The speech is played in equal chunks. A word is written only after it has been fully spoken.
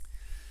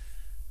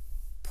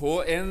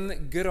På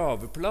en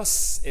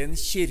graveplass, en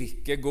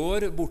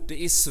kirkegård borte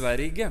i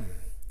Sverige,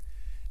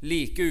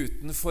 like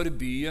utenfor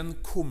byen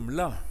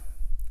Kumla,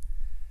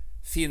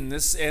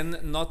 finnes en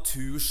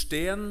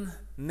natursten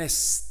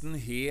nesten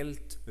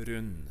helt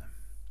rund.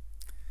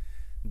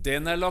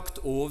 Den er lagt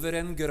over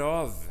en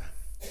grav.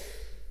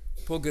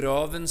 På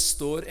graven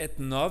står et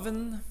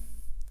navn,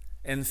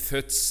 en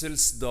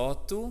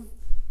fødselsdato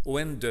og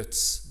en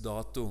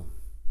dødsdato.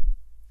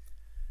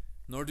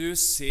 Når du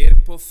ser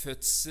på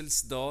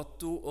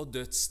fødselsdato og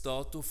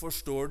dødsdato,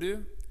 forstår du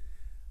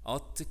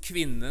at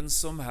kvinnen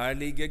som her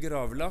ligger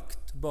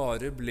gravlagt,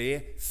 bare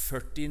ble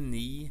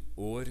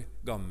 49 år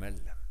gammel.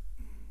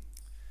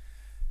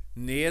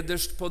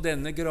 Nederst på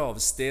denne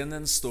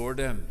gravstenen står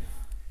det: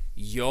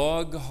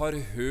 «Jag har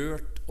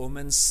hørt om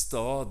en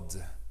stad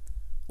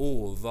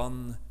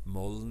ovan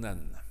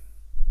molnen».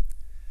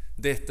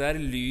 Dette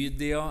er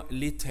Lydia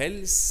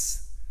Littells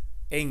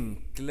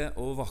enkle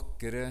og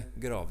vakre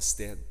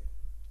gravsted.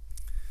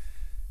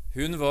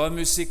 Hun var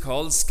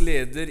musikalsk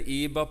leder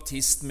i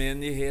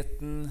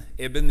baptistmenigheten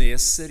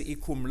Ebenezer i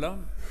Kumla,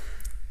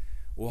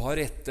 og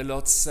har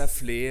etterlatt seg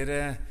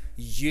flere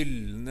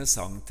gyllene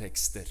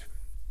sangtekster.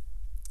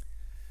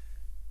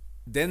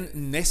 Den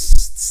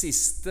nest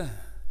siste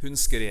hun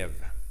skrev,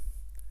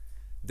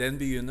 den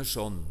begynner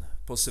sånn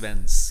på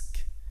svensk: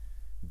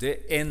 «Det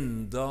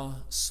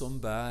enda som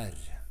bär,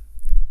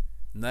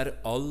 när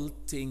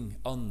allting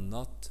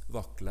annat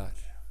vacklar.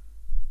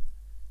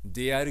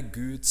 Det är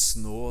Guds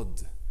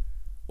nåd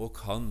og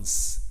hans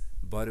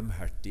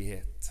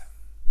barmhertighet».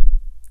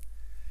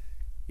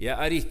 Jeg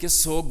er ikke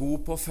så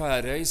god på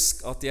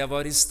færøysk at jeg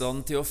var i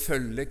stand til å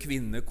følge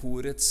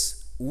kvinnekorets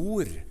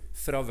ord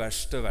fra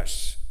vers til vers,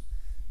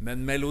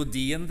 men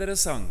melodien dere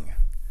sang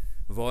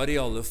var i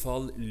alle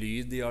fall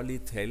Lydia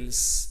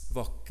Littells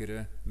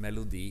vakre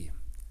melodi.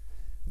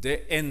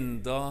 Det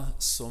enda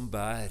som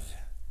bär,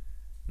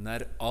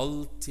 när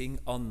allting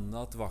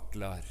annat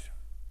vacklar,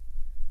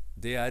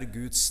 det er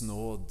Guds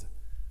nåd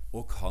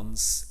og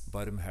hans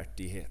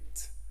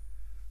barmhertighet.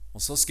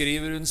 Og så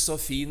skriver hun så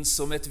fint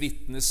som et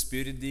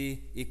vittnesbyrd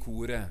i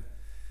koret: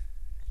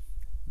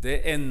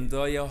 «Det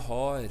enda jeg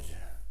har,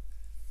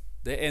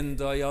 det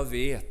enda jeg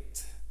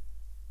vet,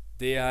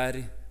 det er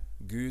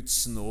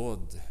Guds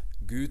nåd,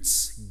 Guds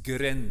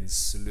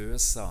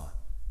grenseløsa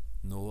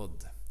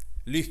nåd».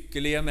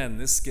 Lykkelige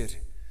mennesker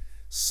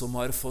som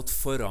har fått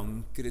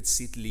forankret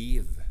sitt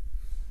liv,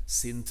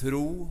 sin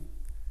tro,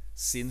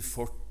 sin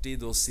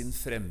fortid og sin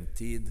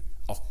fremtid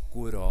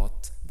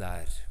akkurat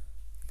der.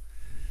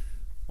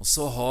 Og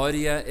så har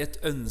jeg et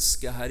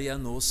ønske her jeg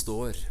nå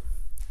står,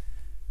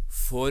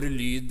 for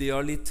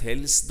Lydia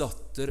Littells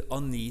datter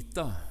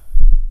Anita,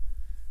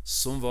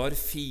 som var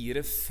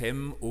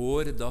 4-5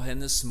 år da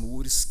hennes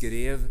mor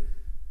skrev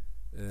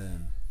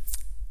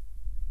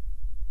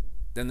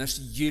denne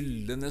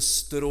gyllene,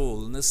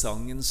 strålende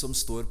sangen som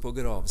står på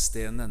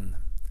gravstenen,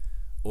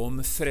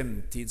 om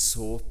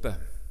fremtidshåpet.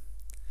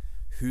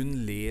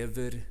 Hun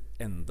lever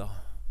enda.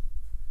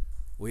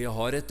 Og jeg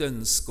har et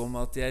ønske om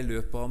at jeg i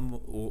løpet av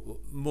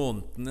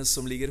månedene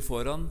som ligger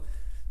foran,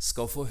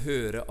 skal få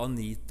høre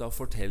Anita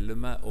fortelle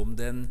meg om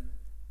den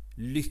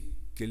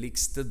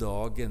lykkeligste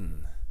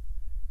dagen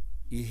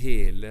i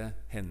hele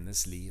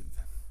hennes liv.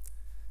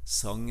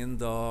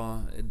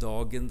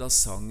 Dagen da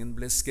sangen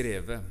ble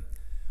skrevet,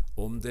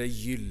 om det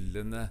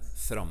gyllene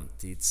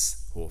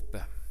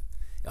framtidshåpet.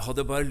 Jeg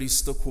hadde bare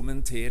lyst til å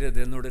kommentere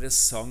det når dere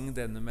sang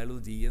denne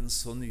melodien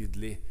så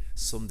nydelig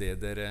som det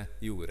dere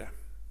gjorde.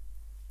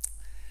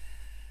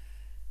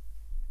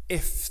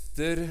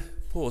 Efter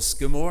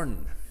påskemorgen,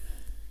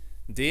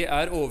 det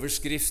er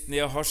overskriften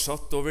jeg har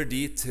satt over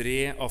de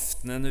 3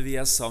 aftenene vi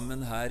er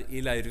sammen her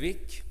i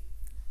Leirvik.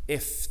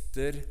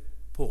 Efter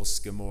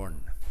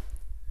påskemorgen.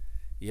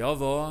 Ja,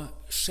 hva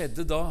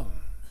skjedde da?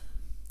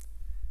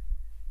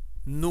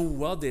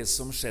 Noe av det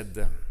som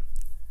skjedde,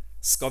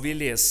 skal vi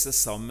lese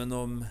sammen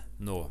om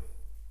nå.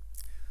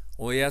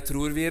 Og jeg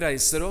tror vi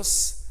reiser oss,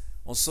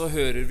 og så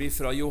hører vi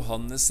fra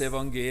Johannes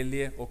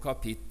evangeliet og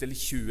kapittel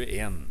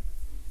 21.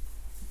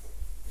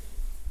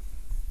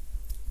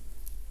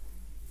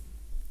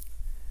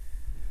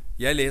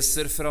 Jeg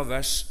leser fra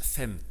vers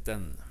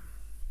 15.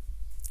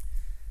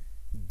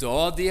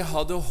 Da de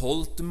hadde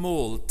holdt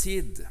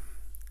måltid,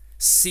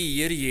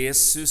 sier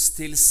Jesus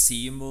til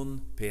Simon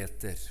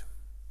Peter: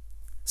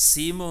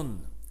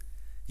 «Simon,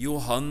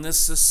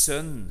 Johannes'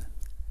 sønn,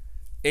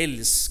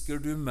 elsker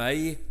du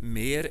meg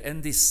mer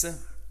enn disse?»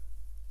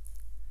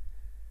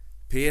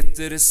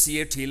 Peter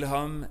sier til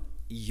ham: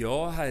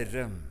 «Ja,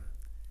 Herre,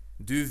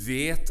 du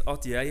vet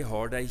at jeg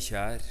har deg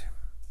kjær.»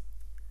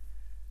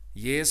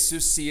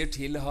 Jesus sier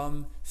til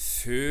ham: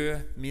 «Fø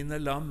mine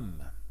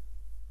lam.»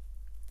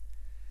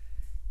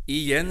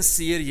 Igjen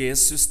sier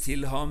Jesus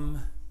til ham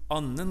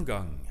annen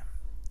gang: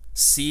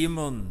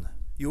 «Simon,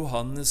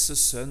 Johannes'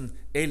 sønn,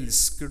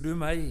 elsker du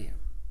meg?»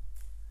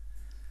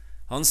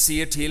 Han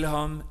sier til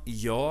ham: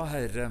 «Ja,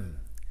 Herre,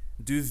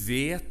 du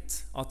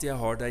vet at jeg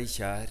har deg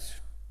kjær.»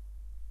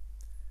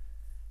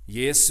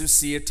 Jesus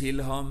sier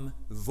til ham: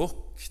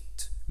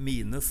 «Vokt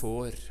mine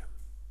får.»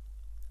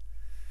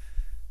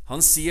 Han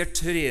sier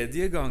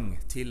tredje gang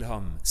til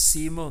ham,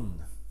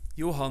 Simon,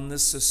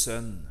 Johannes'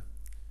 sønn,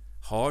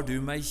 har du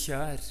meg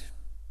kjær?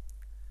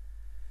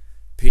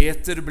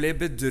 Peter ble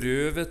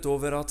bedrøvet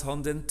over at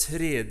han den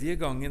tredje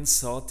gangen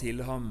sa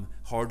til ham,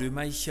 har du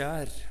meg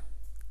kjær?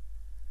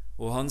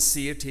 Og han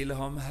sier til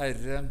ham,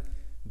 Herre,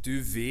 du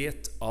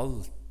vet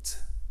alt.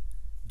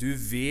 Du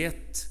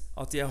vet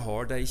at jeg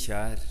har deg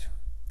kjær.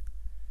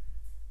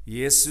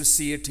 Jesus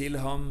sier til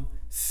ham,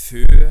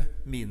 fø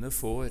mine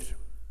får.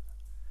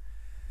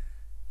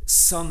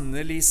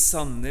 Sannelig,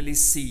 sannelig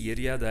sier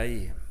jeg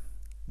deg,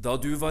 da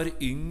du var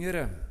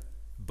yngre,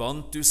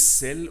 bandt du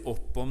selv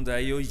opp om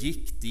deg og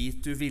gikk dit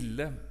du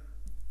ville.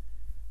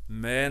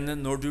 Men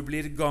når du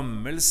blir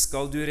gammel,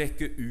 skal du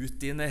rekke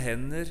ut dine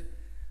hender,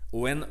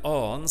 og en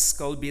annen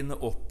skal binde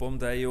opp om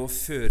deg og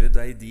føre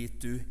deg dit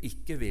du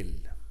ikke vil.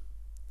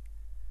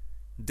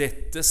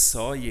 Dette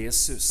sa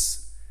Jesus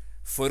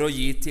for å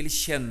gi til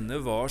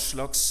kjenne hva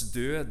slags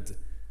død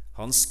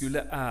han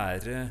skulle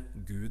ære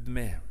Gud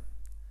med.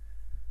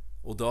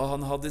 Og da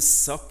han hadde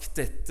sagt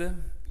dette,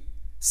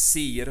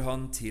 sier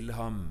han til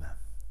ham,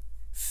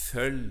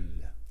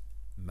 følg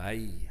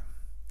meg.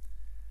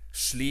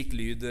 Slik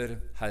lyder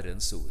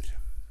Herrens ord.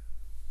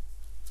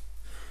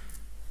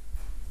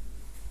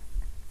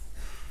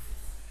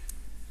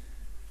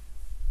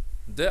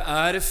 Det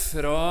er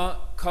fra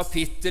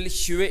kapittel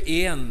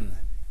 21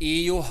 i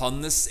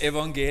Johannes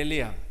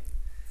evangeliet,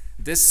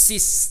 det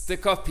siste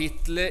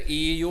kapittelet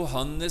i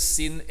Johannes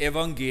sin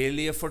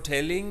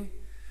evangeliefortelling,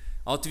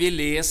 at vi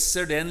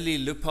leser den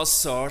lille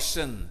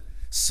passasjen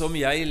som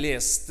jeg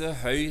leste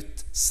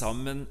høyt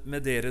sammen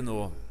med dere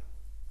nå.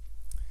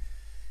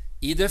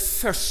 I det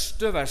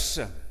første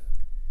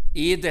verset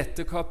i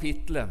dette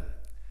kapittelet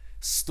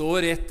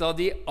står et av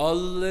de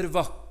aller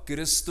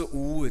vakreste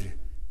ord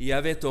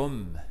jeg vet om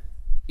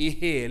i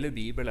hele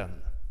Bibelen.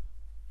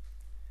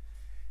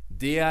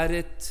 Det er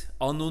et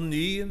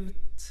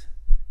anonymt,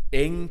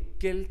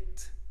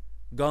 enkelt,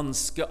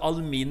 ganske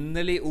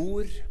alminnelig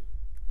ord.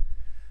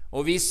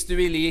 Og hvis du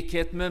i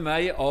likhet med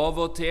meg av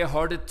og til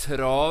har det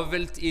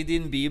travelt i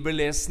din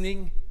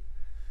bibellesning,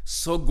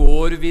 så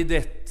går vi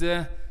dette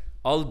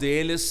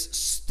aldeles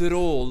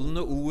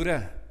strålende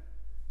ordet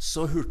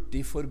så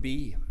hurtig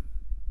forbi.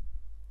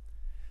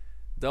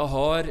 Det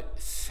har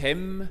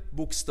 5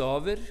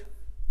 bokstaver,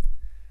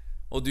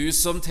 og du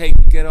som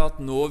tenker at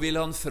nå vil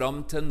han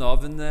fram til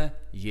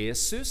navnet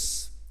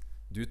Jesus,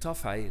 du tar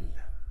feil.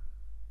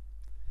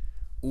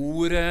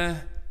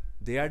 Ordet,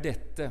 det er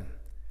dette.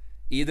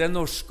 I den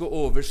norske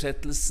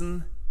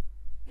oversettelsen,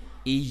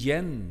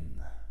 igjen.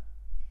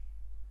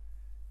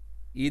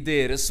 I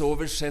deres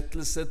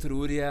oversettelse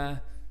tror jeg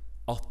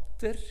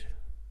atter.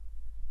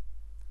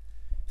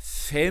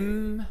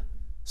 5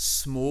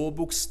 små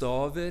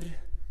bokstaver,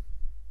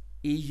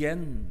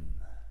 igjen.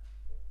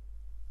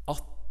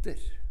 Atter.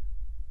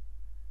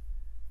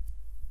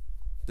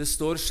 Det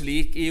står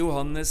slik i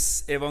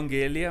Johannes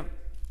evangeliet,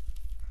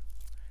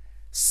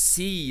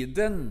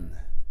 siden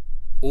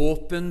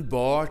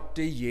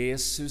åpenbarte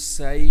Jesus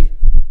seg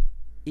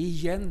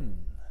igjen.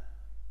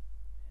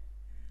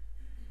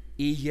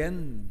 Igjen.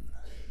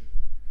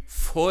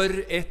 For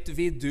et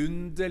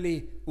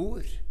vidunderlig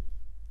ord.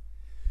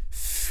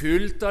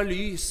 Fullt av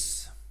lys,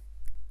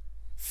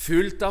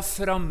 fullt av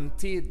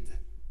framtid,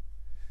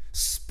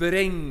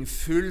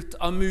 sprengfullt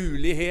av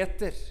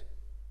muligheter.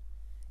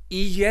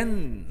 Igjen.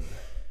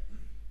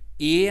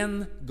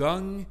 En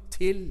gang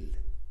til.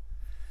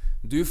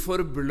 Du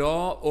får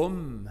bla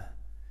om.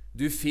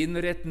 Du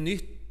finner et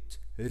nytt,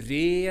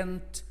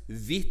 rent,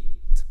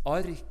 hvitt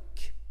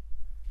ark.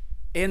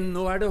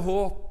 Ennå er det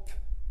håp.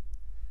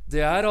 Det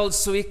er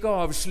altså ikke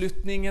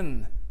avslutningen.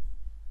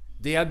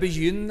 Det er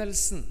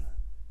begynnelsen.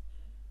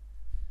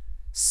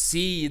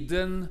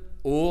 Siden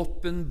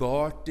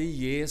åpenbarte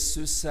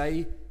Jesus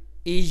seg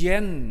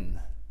igjen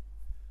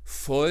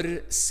for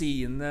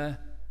sine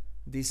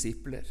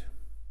disipler.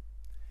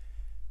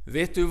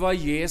 Vet du hva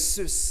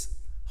Jesus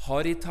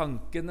har i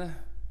tankene,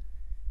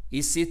 i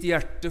sitt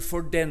hjerte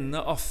for denne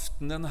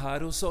aftenen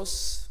her hos oss?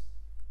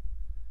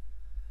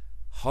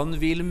 Han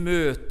vil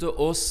møte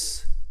oss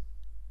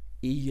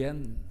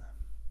igjen,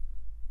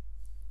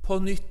 på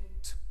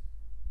nytt,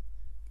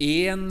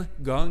 en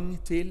gang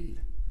til.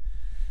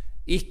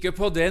 Ikke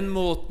på den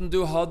måten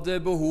du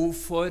hadde behov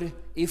for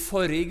i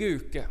forrige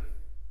uke.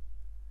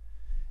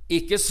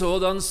 Ikke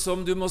sådan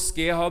som du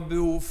måske har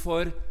behov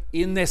for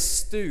i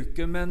neste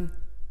uke, men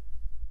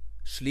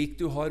slik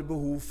du har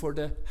behov for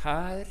det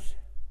her,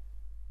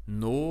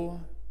 nå.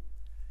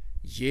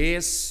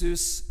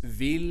 Jesus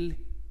vil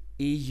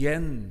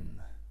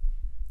igjen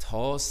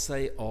ta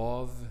seg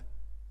av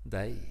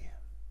deg.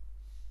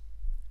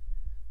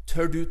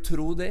 Tør du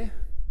tro det?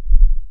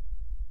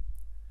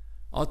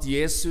 At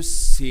Jesus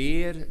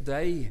ser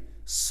deg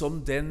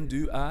som den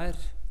du er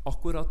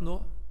akkurat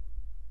nå?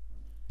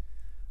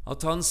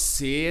 At han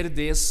ser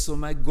det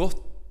som er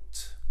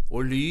godt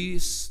og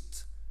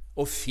lyst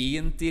og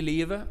fint i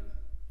livet?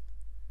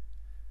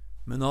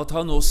 Men at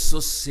han også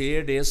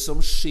ser det som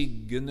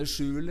skyggene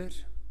skjuler,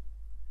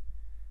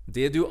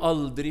 det du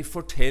aldri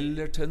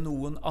forteller til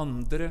noen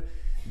andre,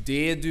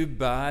 det du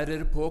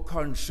bærer på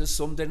kanskje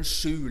som den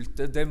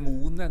skjulte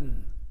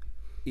demonen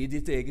i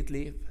ditt eget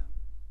liv.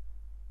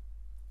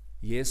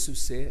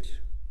 Jesus ser.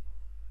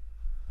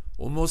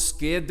 Og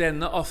måske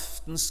denne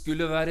aften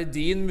skulle være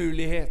din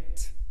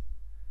mulighet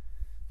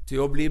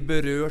til å bli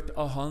berørt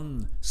av Han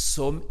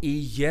som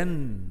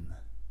igjen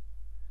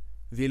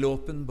vil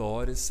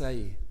åpenbare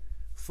seg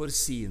for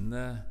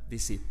sine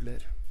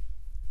disipler,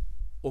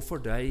 og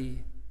for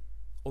deg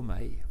og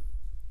meg.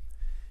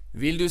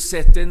 Vil du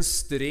sette en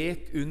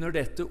strek under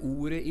dette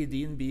ordet i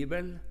din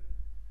bibel?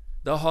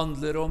 Det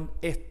handler om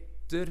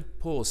etter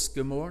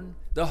påskemorgen.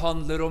 Det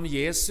handler om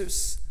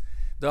Jesus.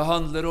 Det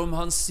handler om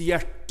hans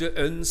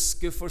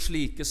hjerteønske for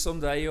slike som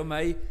deg og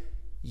meg.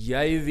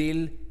 Jeg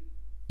vil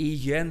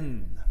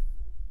igjen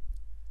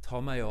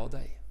ta meg av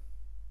deg.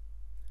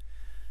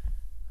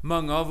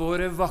 Mange av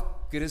våre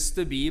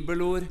vakreste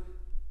bibelord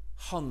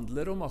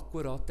handler om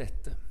akkurat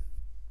dette.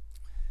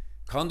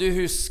 Kan du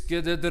huske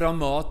det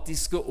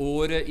dramatiske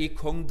året i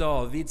kong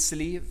Davids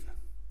liv,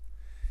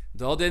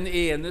 da den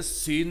ene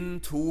synd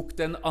tok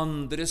den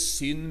andre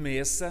synd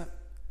med seg,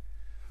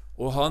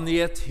 og han i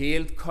et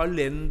helt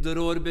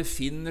kalenderår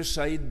befinner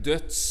seg i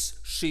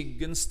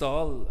dødsskyggens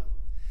dal?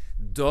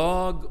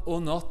 Dag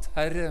og natt,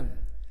 Herre,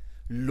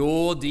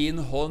 lå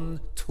din hånd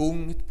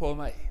tungt på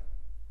meg.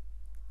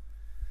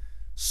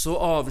 Så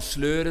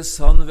avsløres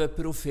han ved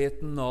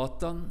profeten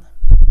Natan,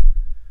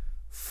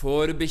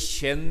 får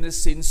bekjenne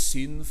sin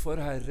synd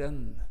for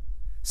Herren,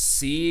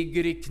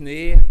 siger i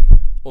kne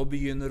og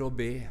begynner å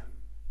be.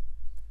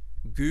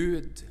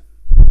 Gud,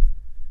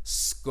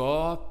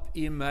 skap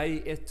i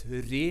meg et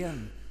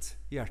rent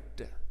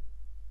hjerte,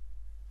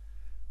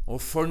 og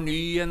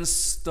forny en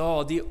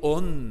stadig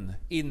ånd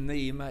inne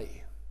i meg.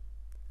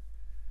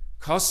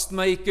 Kast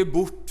meg ikke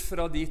bort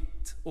fra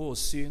ditt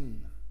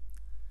åsyn.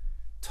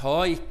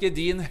 Ta ikke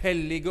din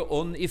hellige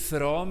ånd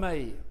ifra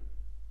meg.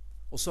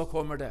 Og så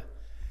kommer det: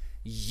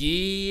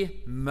 gi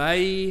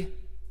meg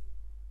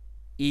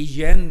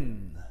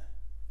igjen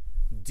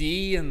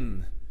din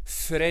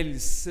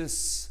frelses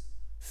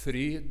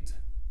fryd.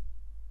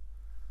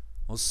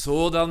 Og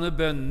sådanne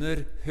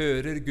bønner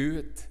hører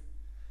Gud.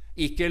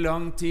 Ikke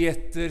lang tid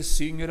etter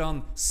synger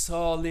han: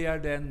 salig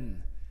er den,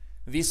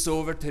 hvis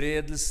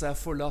overtredelse er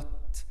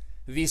forlatt,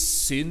 hvis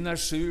synd er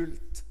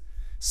skjult.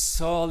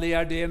 Salig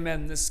er det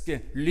menneske,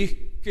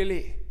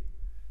 lykkelig,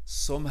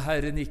 som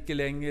Herren ikke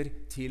lenger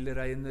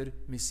tilregner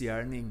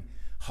misgjerning.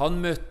 Han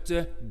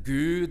møtte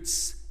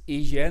Guds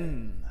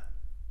igjen.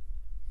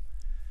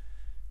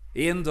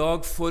 En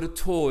dag får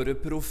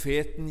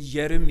tåreprofeten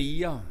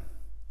Jeremia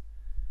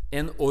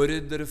en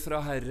ordre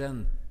fra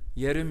Herren.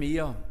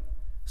 Jeremia,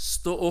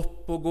 stå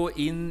opp og gå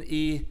inn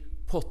i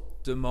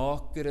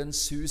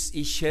pottemakerens hus,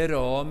 i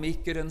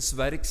keramikerens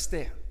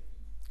verksted.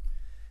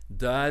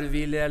 Der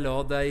vil jeg la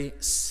deg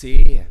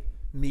se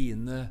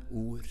mine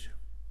ord.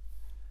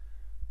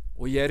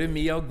 Og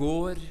Jeremia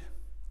går,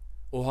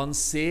 og han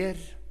ser,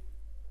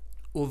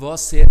 og hva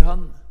ser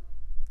han?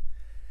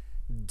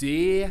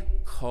 Det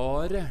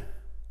karet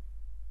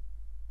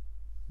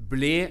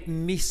ble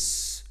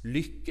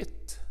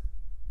mislykket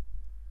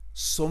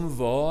som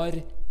var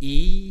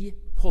i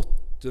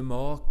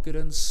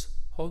pottemakerens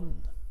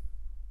hånd.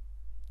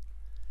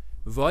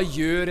 Hva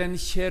gjør en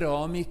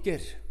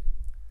keramiker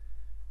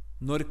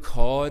når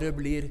karet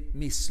blir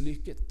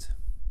mislykket?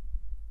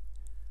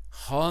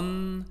 Han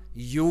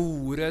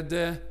gjorde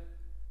det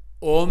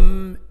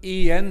om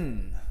igjen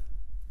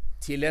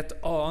til et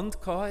annet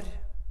kar,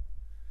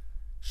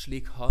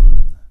 slik han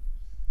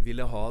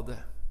ville ha det.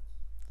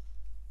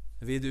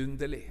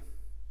 Vidunderlig.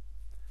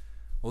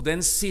 Og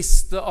den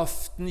siste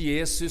aften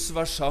Jesus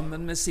var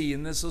sammen med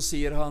sine, så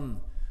sier han,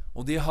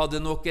 og de hadde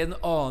nok en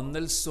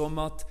anelse om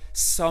at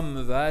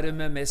samværet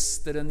med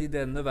mesteren i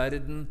denne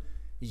verden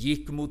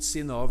gikk mot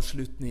sin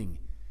avslutning.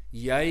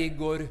 Jeg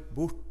går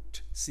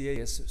bort, sier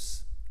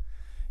Jesus.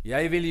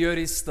 Jeg vil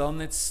gjøre i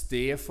stand et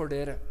sted for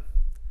dere.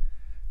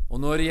 Og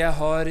når jeg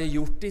har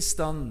gjort i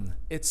stand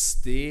et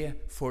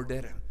sted for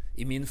dere,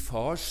 i min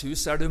fars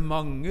hus er det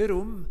mange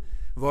rom,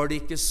 var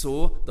det ikke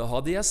så, da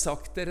hadde jeg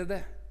sagt dere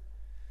det.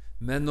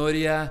 Men når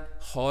jeg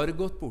har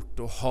gått bort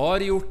og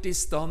har gjort i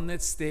stand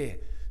et sted,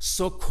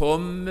 så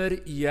kommer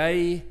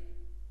jeg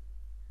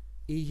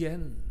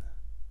igjen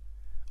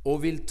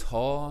og vil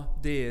ta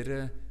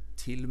dere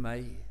til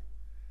meg,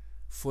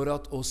 for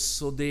at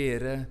også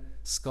dere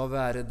skal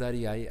være der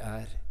jeg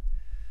er.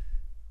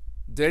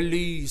 Det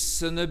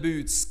lysende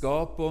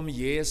budskap om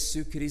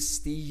Jesu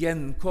Kristi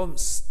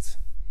gjenkomst,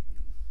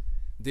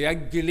 det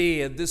er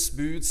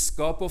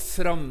gledesbudskap og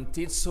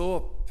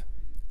framtidshåp,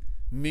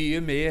 mye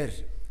mer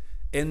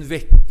enn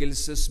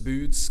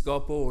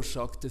vekkelsesbudskap og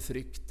årsak til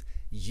frykt.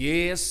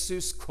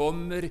 Jesus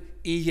kommer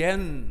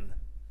igjen.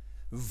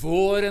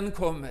 Våren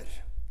kommer.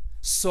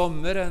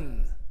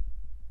 Sommeren.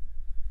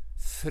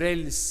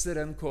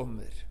 Frelseren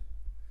kommer.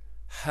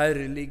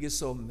 Herlige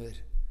sommer.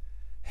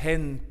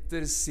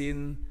 Henter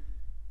sin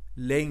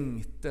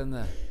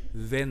lengtende,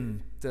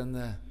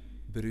 ventende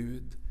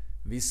brud.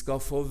 Vi skal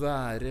få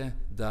være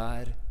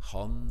der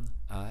han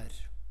er.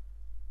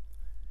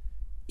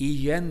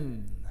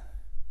 Igjen,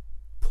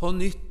 på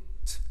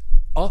nytt,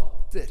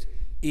 atter,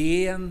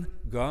 en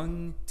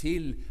gang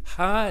til,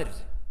 her,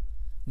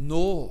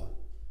 nå.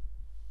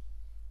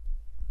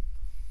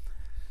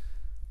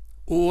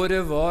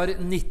 Året var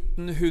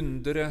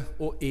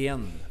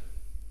 1901.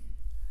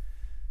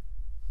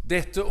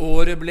 Dette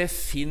året ble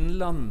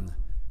Finland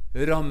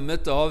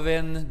rammet av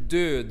en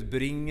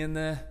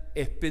dødbringende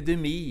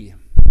epidemi,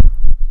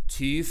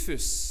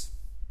 tyfus.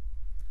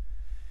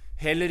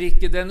 Heller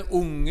ikke den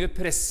unge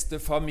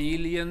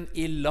prestefamilien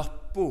i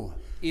Lappo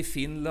i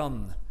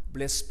Finland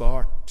ble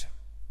spart.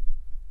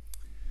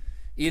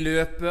 I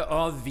løpet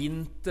av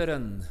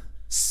vinteren,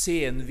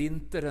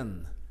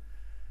 senvinteren,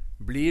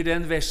 blir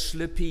den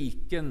vesle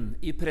piken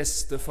i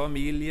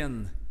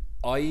prestefamilien,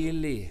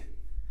 Aili,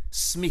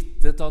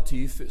 smittet av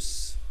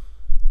tyfus.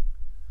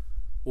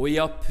 Og i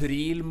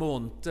april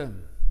måned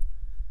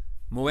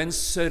må en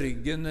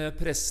sørgende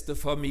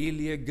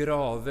prestefamilie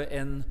grave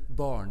en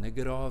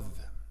barnegrav.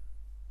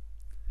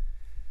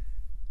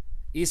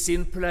 I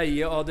sin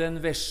pleie av den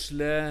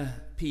vesle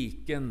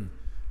piken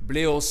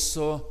ble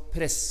også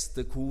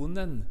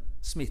prestekonen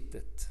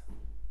smittet.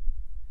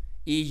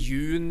 I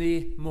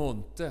juni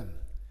måned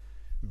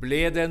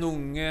ble den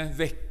unge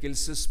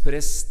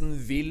vekkelsespresten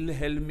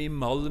Wilhelm i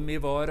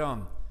Malmivara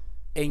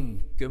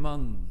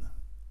enkemann.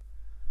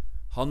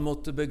 Han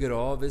måtte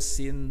begrave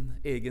sin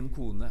egen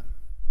kone.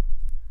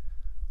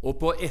 Og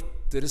på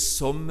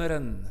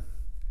ettersommeren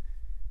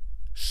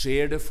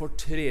skjer det for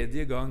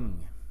tredje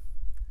gang.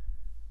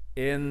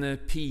 En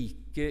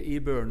pike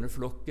i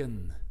børneflokken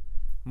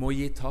må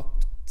gi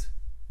tapt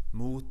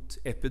mot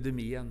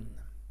epidemien.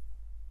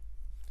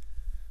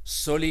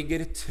 Så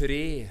ligger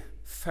 3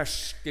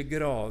 ferske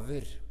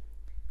graver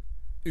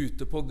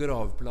ute på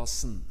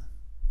gravplassen,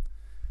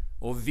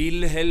 og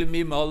Wilhelm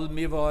i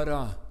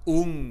Malmivara,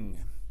 ung,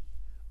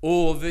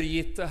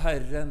 overgitt til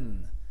Herren,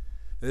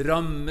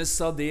 rammes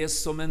av det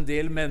som en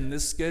del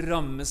mennesker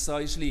rammes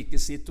av i slike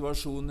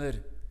situasjoner.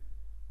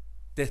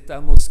 Dette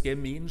er måske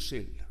min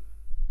skyld.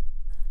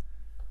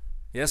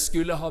 Jeg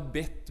skulle ha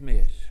bedt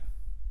mer.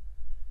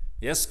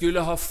 Jeg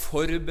skulle ha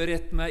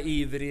forberedt meg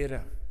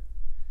ivrigere.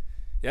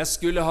 Jeg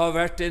skulle ha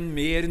vært en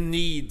mer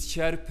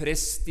nidkjær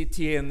prest i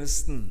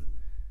tjenesten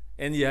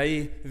enn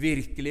jeg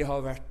virkelig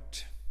har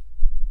vært.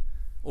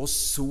 Og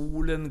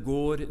solen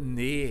går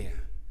ned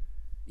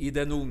i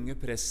den unge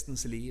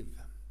prestens liv.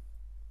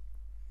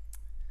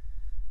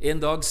 En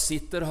dag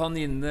sitter han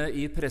inne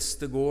i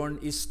prestegården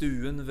i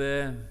stuen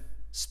ved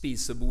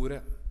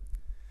spisebordet.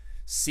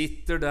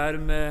 Sitter der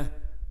med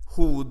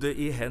hodet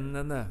i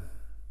hendene,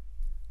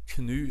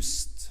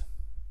 knust.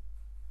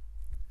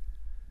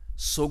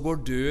 Så går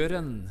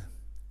døren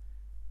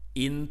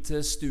inn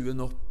til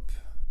stuen opp,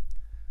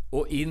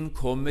 og inn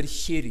kommer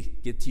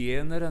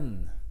kirketjeneren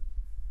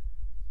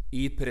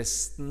i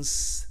prestens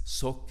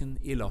sokn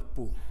i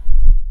Lappo.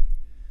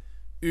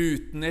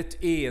 Uten et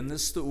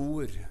eneste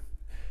ord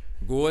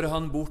går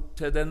han bort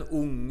til den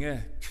unge,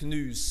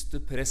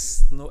 knuste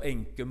presten og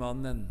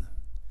enkemannen,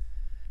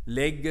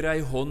 legger ei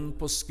hånd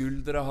på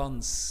skuldra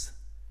hans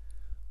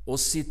og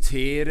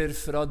siterer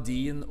fra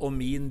din og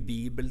min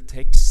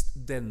bibeltekst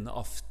denne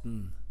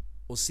aften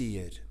og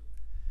sier: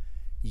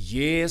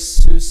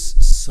 Jesus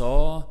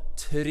sa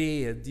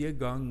 3.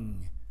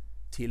 gang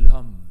til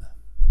ham: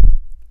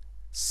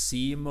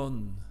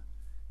 Simon,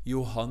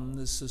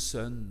 Johannes'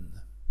 sønn,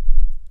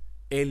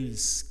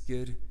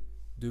 elsker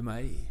du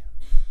meg?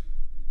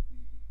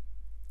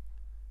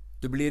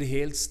 Det blir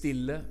helt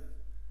stille,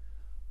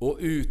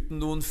 og uten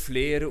noen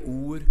flere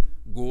ord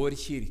går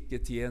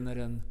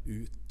kirketjeneren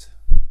ut.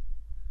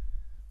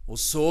 Og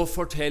så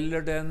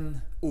forteller den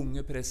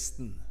unge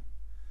presten: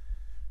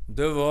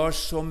 det var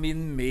som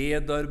min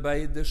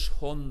medarbeiders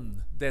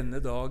hånd denne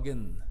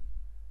dagen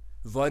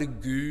var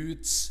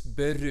Guds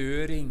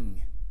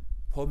berøring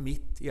på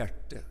mitt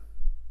hjerte.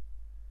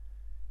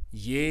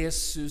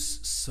 Jesus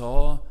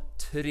sa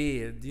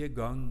 3.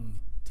 gang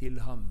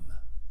til ham: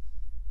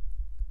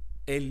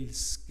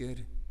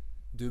 elsker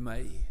du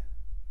meg?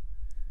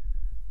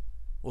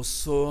 Og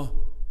så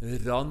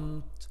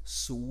rant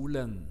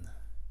solen,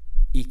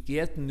 ikke i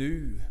et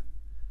nu,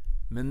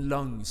 men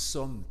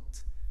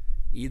langsomt,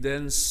 i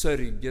den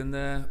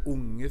sørgende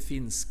unge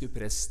finske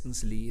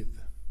prestens liv.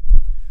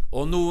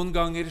 Og noen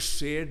ganger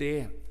skjer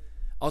det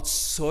at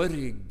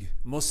sorg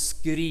må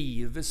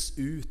skrives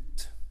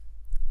ut.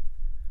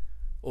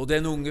 Og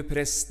den unge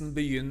presten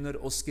begynner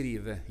å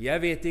skrive.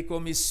 Jeg vet ikke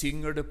om vi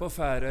synger det på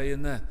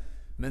Færøyene,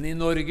 men i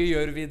Norge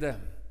gjør vi det.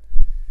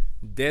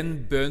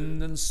 Den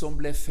bønnen som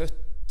ble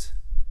født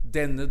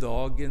denne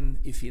dagen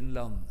i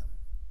Finland.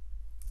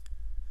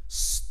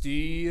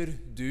 Styr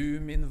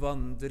du min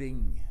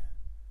vandring,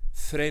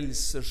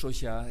 frelser så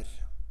kjær,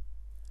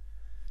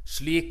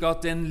 slik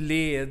at den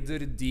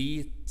leder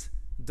dit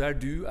der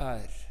du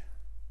er,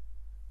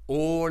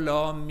 og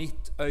la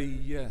mitt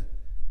øye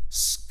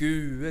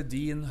skue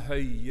din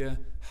høye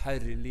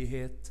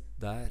herlighet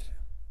der.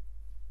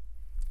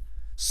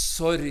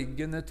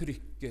 Sorgene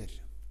trykker,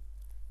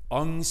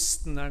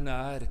 Angsten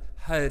nær.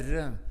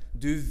 Herre,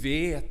 du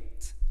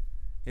vet,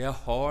 jeg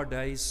har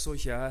deg så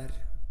kjær.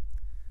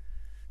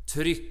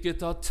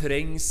 Trykket av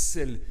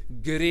trengsel,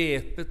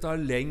 grepet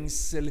av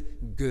lengsel,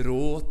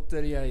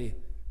 gråter jeg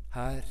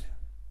her.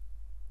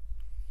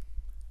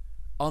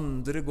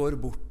 Andre går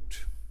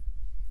bort,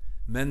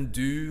 men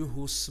du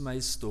hos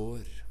meg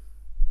står.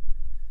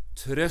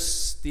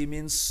 Trøst i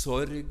min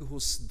sorg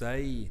hos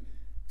deg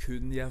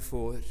kun jeg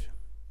får.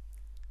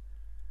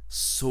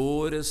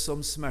 Såret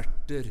som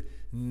smerter,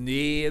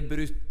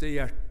 nedbrutte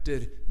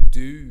hjerter,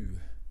 du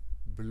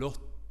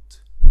blott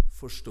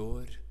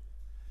forstår.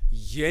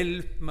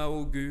 Hjelp meg,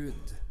 o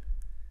Gud,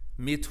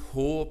 mitt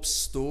håp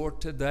står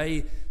til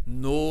deg,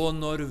 nå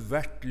når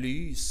hvert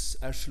lys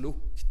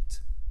slukt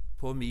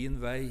på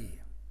min vei.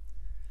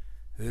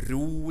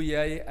 Ro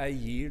jeg ei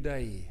gir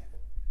deg,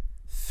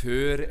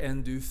 før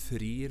enn du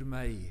frir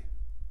meg,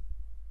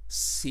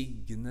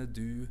 signe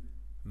du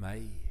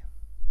meg.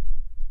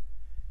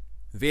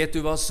 Vet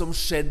du hva som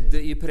skjedde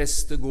i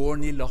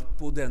prestegården i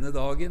Lappo denne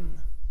dagen?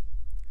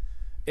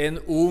 En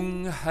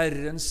ung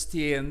Herrens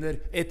tjener,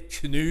 et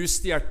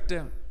knust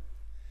hjerte,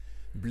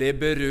 ble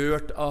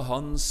berørt av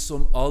Han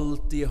som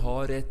alltid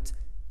har et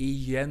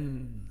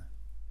igjen.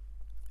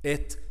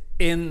 Et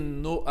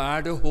ennå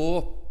det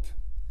håp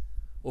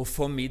å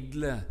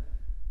formidle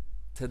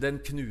til den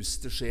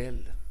knuste sjel.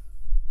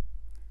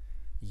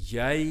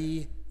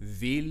 Jeg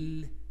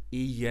vil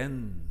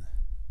igjen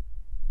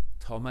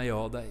ta meg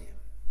av deg.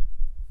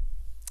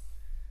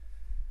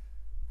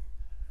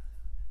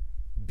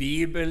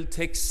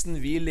 Bibelteksten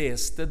vi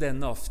leste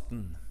denne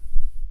aften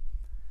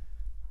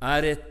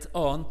et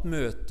annet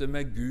møte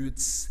med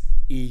Guds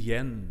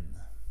igjen.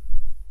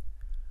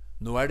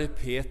 Nå det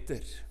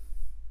Peter,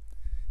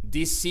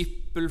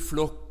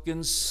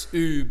 disippelflokkens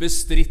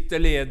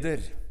ubestridte leder,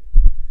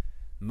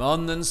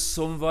 mannen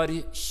som var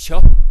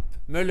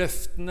kjapp med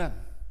løftene,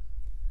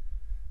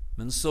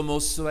 men som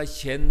også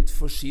kjent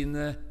for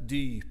sine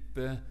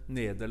dype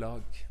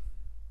nederlag.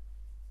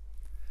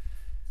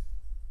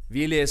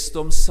 Vi leste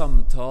om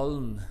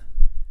samtalen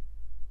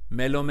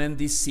mellom en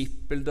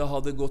disippel det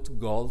hadde gått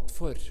galt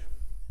for,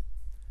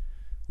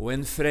 og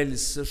en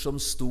frelser som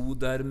sto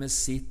der med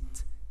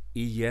sitt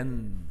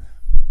igjen.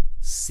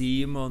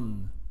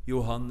 Simon,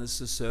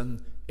 Johannes' sønn,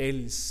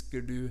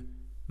 elsker du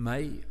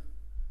meg?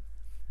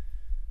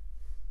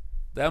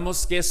 Det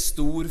måske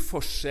stor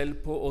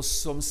forskjell på oss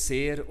som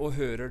ser og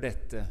hører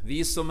dette.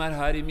 Vi som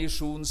her i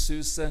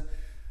Misjonshuset,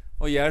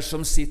 og jeg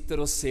som sitter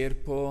og ser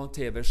på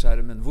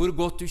TV-skjermen. Hvor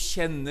godt du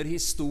kjenner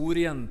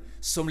historien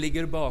som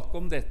ligger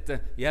bakom dette,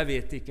 jeg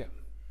vet ikke.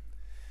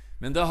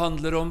 Men det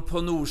handler om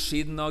på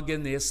nordsiden av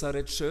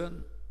Genesaretsjøen.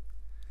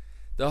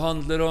 Det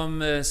handler om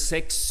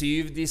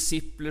 6-7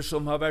 disipler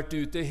som har vært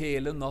ute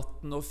hele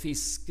natten og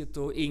fisket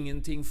og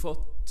ingenting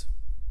fått.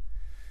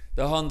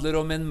 Det handler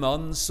om en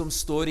mann som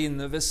står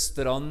inne ved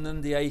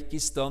stranden, de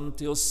ikke i stand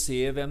til å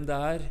se hvem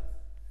det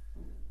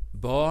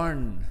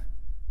Barn,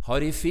 har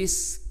I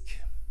fisk?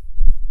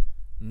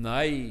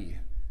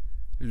 Nei,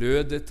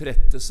 lød det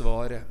trette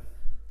svaret.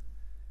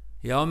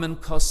 Ja, men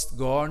kast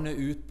garnet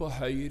ut på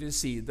høyre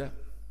side.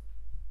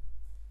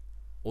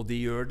 Og de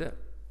gjør det,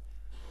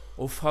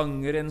 og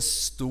fanger en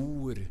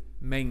stor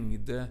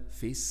mengde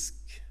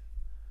fisk.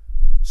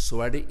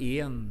 Så det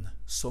en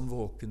som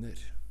våkner.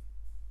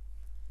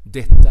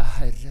 Dette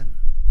Herren.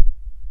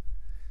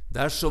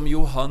 Dersom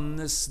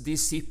Johannes,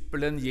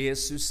 disippelen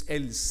Jesus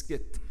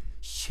elsket,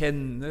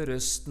 kjenner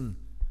røsten,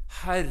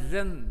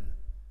 Herren.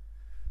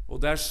 Og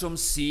dersom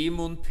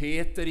Simon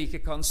Peter ikke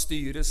kan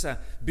styre seg,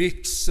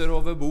 bykser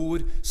over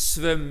bord,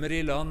 svømmer I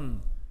land,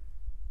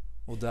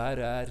 og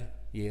der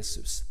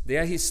Jesus.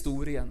 Det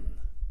historien.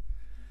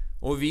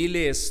 Og vi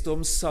leste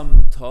om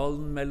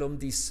samtalen mellom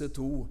disse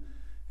to,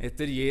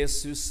 etter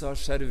Jesus har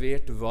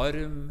servert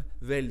varm,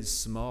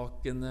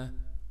 velsmakende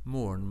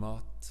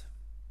morgenmat.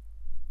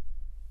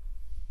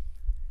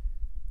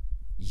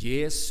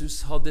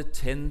 Jesus hadde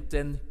tent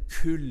en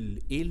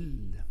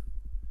kullild,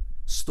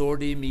 står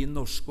det I min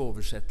norske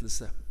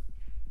oversettelse.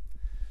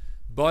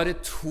 Bare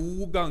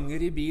 2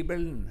 ganger I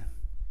Bibelen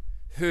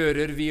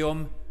hører vi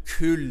om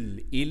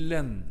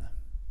kullilden.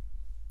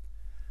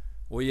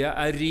 Og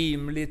jeg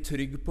rimelig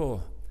trygg på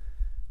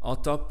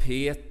at da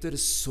Peter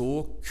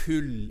så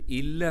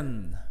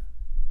kullilden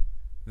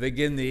ved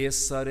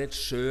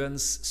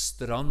Genesaretsjøens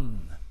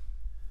strand,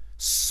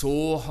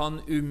 så han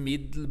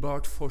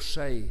umiddelbart for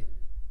seg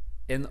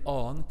en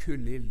annen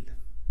kullild.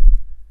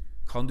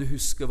 Kan du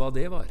huske hva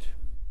det var?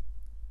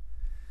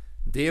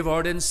 Det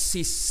var den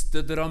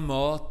siste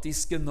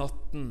dramatiske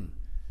natten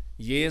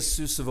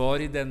Jesus var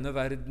I denne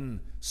verden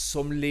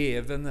som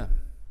levende.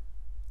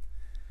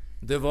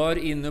 Det var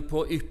inne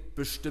på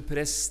ypperste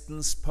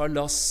prestens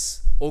palass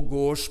og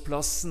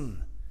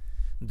gårdsplassen.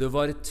 Det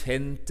var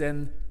tent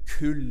en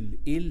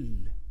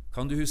kullild.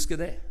 Kan du huske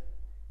det?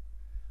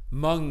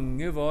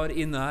 Mange var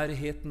I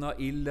nærheten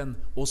av ilden,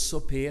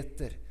 også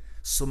Peter,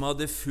 som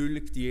hadde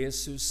fulgt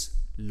Jesus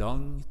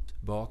langt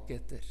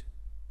baketter.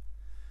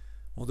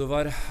 Og det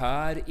var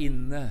her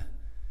inne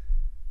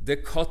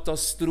det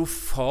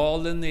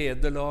katastrofale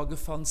nederlaget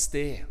fant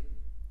sted.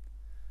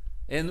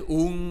 En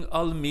ung,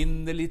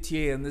 alminnelig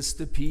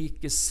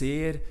tjenestepike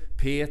ser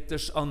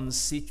Peters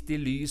ansikt i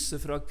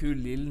lyset fra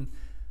kullilden.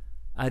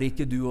 Er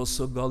ikke du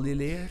også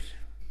galileer?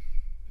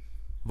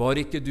 Var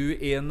ikke du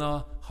en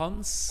av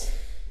hans?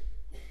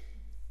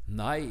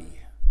 Nei,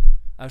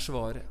 er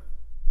svaret.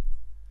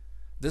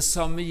 Det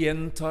samme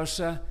gjentar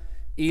seg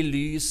i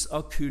lys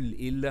av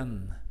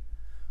kullilden.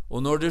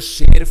 Og når det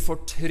skjer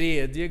for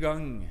tredje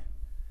gang,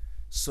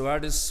 så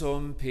er det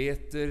som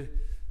Peter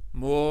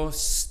må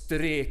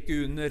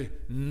streke under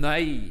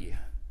nei,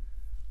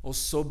 og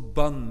så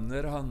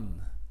banner han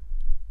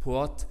på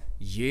at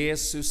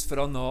Jesus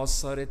fra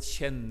Nasaret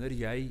kjenner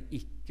jeg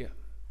ikke.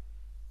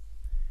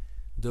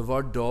 Det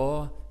var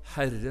da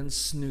Herren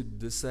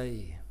snudde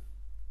seg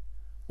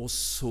og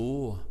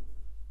så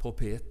på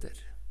Peter.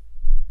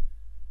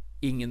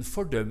 Ingen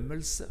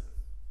fordømmelse,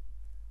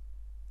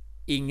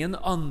 ingen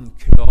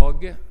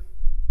anklage,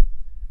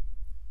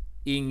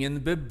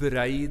 ingen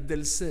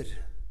bebreidelser,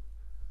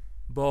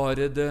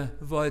 bare det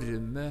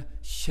varme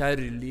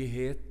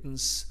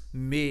kjærlighetens,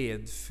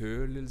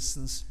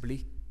 medfølelsens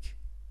blikk.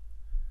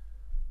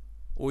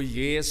 Og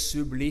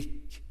Jesu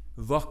blikk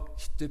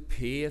vakte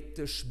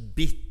Peters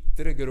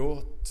bitre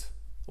gråt,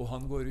 og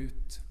han går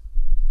ut.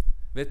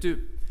 Vet du,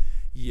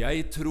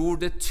 jeg tror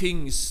det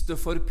tyngste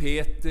for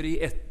Peter i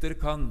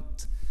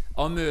etterkant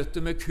av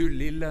møtet med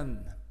kullilden,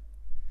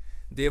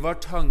 det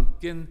var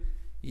tanken: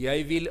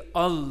 jeg vil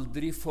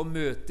aldri få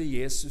møte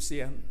Jesus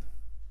igjen.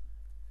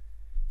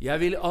 Jeg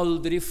vil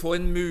aldri få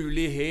en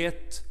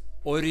mulighet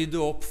å rydde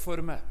opp for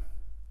meg,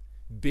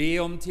 be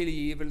om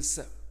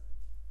tilgivelse.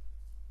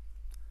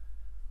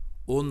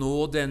 Og nå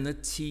denne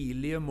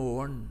tidlige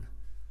morgen,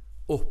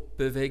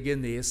 oppe ved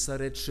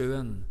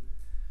Genesaretsjøen,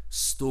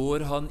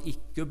 står han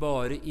ikke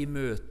bare i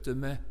møte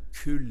med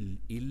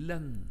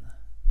kullilden,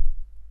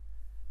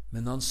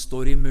 men han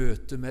står i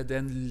møte med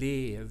den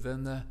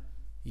levende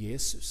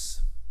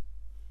Jesus.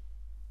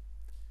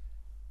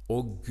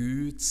 Og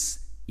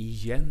Guds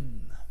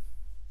igjen.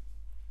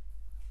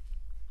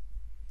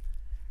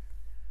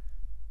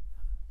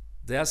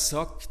 Det er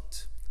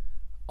sagt,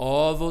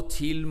 av og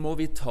til må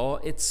vi ta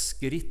et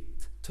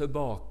skritt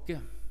tilbake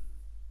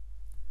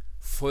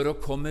for å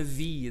komme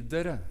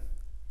videre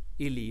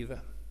i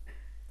livet.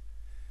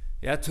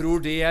 Jeg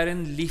tror det er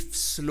en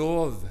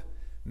livslov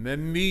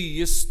med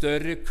mye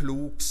større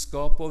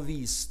klokskap og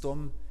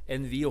visdom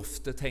enn vi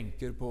ofte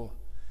tenker på.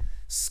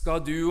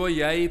 Skal du og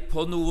jeg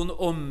på noen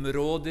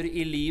områder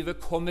i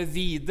livet komme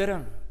videre,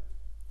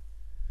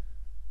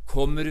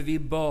 kommer vi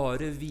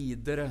bare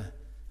videre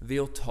ved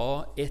å ta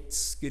et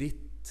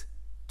skritt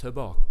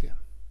tilbake.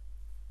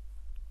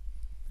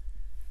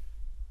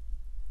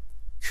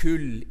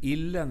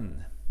 Kullilden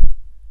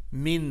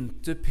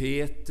minte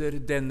Peter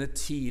denne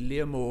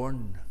tidlige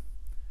morgen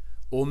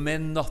om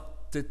en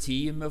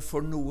nattetime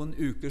for noen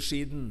uker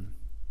siden,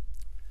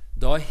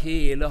 da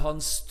hele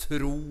hans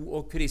tro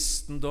og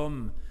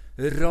kristendom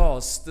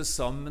raste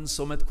sammen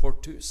som et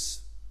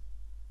korthus.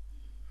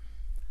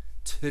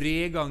 3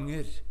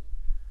 ganger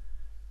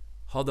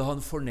hadde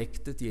han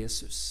fornektet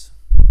Jesus.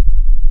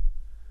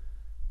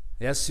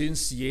 Jeg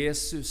synes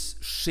Jesus,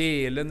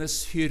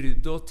 sjelenes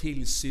hyrde og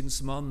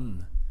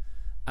tilsynsmann,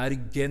 er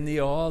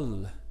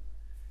genial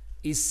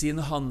i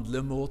sin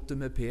handlemåte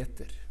med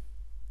Peter.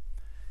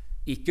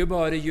 Ikke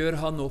bare gjør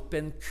han opp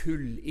en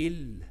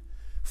kullild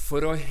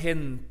for å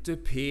hente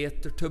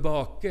Peter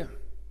tilbake,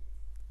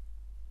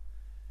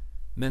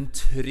 men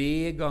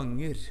 3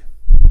 ganger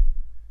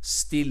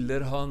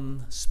stiller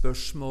han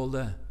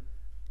spørsmålet: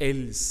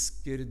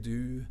 elsker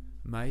du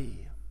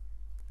meg?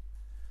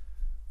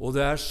 Og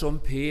det er som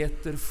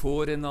Peter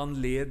får en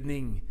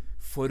anledning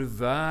for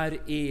hver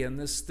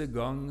eneste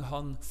gang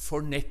han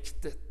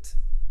fornektet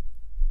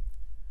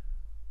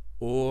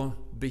å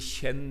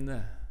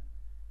bekjenne,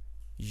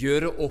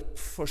 gjøre opp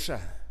for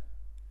seg.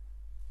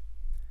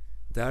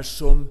 Det er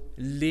som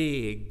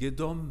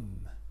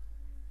legedom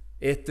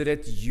etter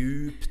et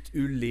djupt,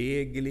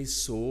 ulegelig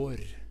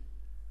sår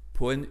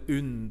på en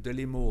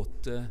underlig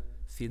måte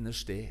finner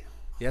sted.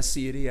 Jeg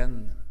sier igjen,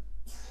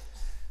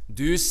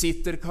 du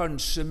sitter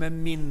kanskje med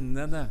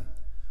minnene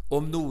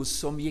om noe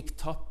som gikk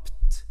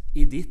tapt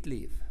i ditt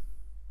liv.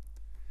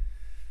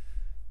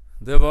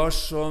 Det var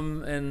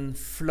som en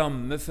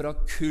flamme fra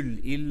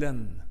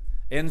kullilden,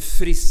 en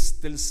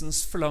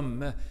fristelsens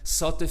flamme,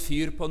 satte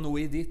fyr på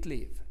noe i ditt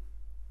liv.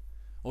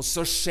 Og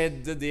så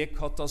skjedde det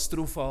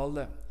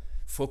katastrofale,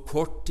 for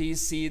kort tid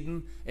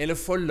siden eller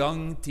for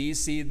lang tid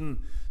siden,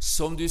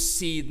 som du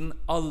siden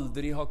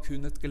aldri har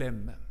kunnet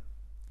glemme.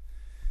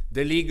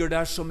 Det ligger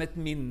der som et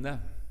minne,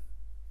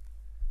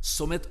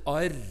 som et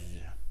arr,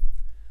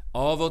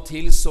 av og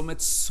til som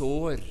et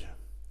sår.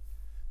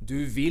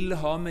 Du vil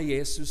ha med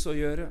Jesus å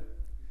gjøre,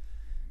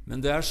 men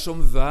det er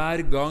som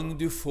hver gang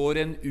du får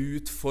en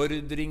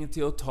utfordring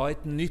til å ta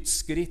et nytt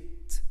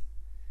skritt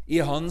i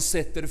hans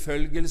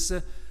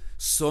etterfølgelse,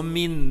 så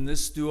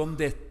minnes du om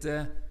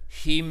dette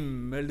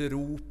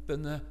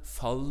himmelropende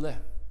fallet.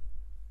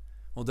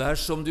 Og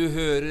dersom du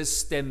hører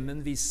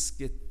stemmen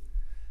hvisket,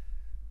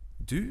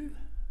 du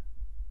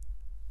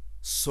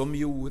som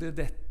gjorde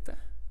dette,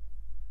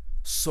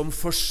 som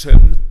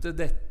forsømte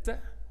dette,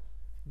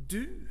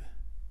 du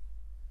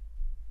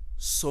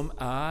som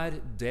er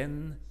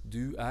den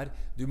du er.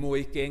 Du må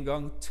ikke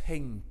engang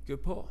tenke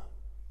på.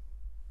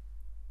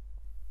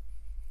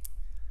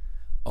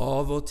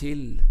 Av og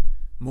til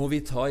må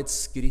vi ta et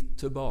skritt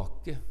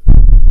tilbake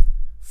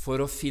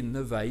for å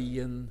finne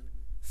veien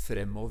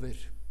fremover.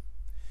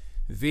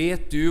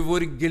 Vet du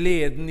hvor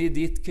gleden i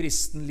ditt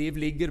kristenliv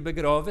ligger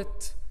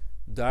begravet?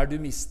 Der du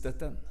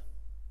mistet den.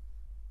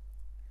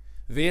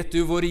 Vet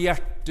du hvor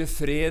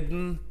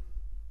hjertefreden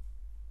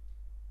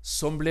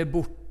som ble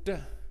borte,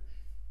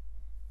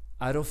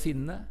 er å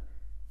finne?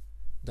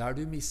 Der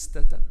du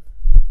mistet den.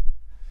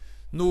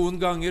 Noen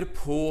ganger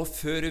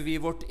påfører vi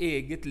vårt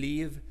eget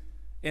liv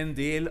en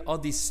del av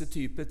disse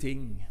type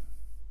ting,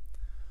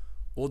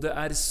 og det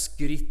er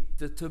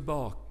skrittet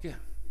tilbake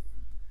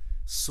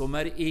som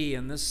er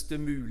eneste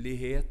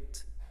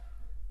mulighet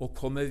å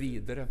komme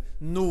videre.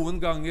 Noen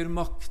ganger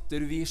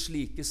makter vi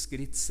slike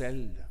skritt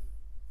selv.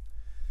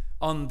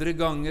 Andre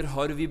ganger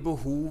har vi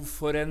behov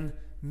for en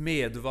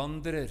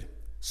medvandrer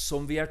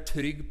som vi er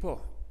trygg på,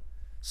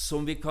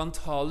 som vi kan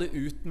tale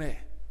ut med.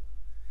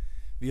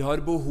 Vi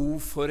har behov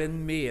for en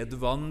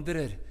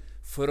medvandrer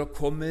for å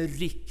komme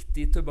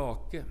riktig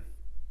tilbake,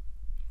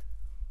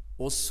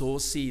 og så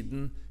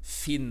siden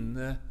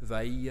finne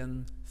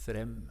veien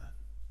frem.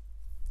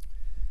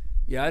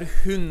 Jeg er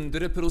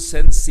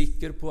 100%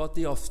 sikker på at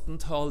i aften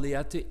taler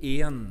jeg til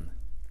en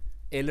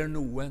eller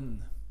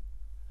noen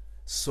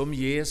som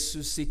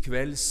Jesus i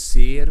kveld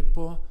ser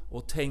på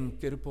og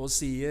tenker på og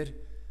sier,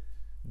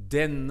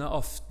 denne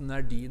aften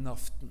er din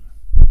aften.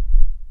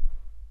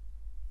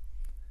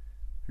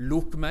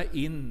 Lukk meg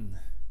inn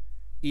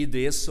i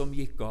det som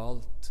gikk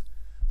galt,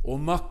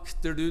 og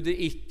makter du det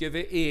ikke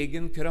ved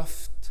egen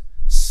kraft,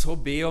 så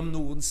be om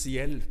noens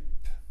hjelp.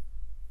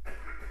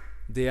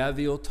 Det er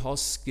ved å ta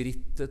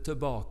skrittet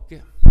tilbake,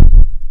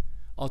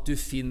 at du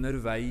finner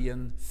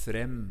veien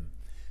frem.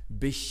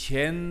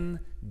 Bekjenn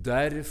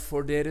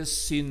derfor deres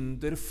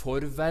synder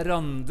for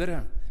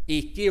hverandre,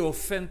 ikke i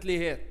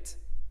offentlighet,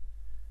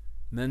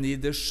 men i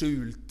det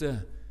skjulte,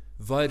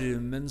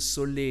 varmens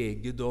og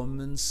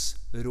legedommens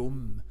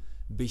rom.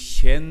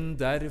 Bekjenn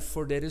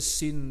derfor deres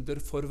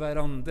synder for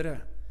hverandre,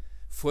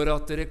 for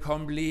at dere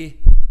kan bli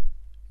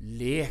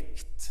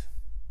lekt.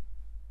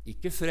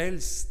 Ikke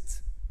frelst,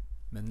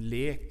 men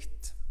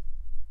lekt.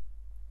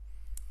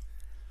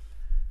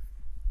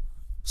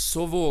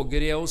 Så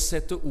våger jeg å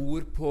sette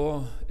ord på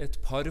et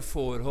par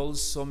forhold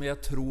som jeg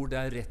tror det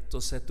er rett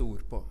å sette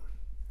ord på.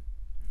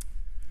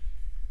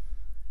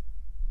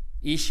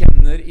 Jeg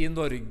kjenner i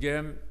Norge,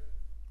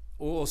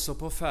 og også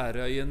på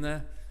Færøyene,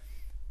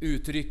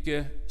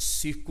 uttrykket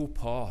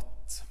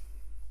psykopat.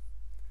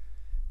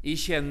 Jeg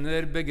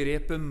kjenner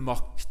begrepet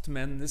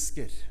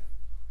maktmennesker,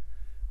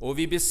 og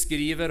vi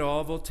beskriver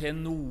av og til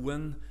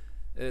noen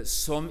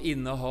som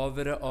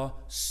innehavere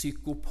av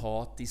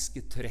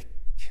psykopatiske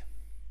trekk.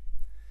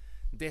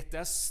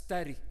 Dette er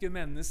sterke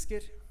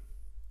mennesker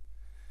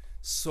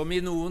som i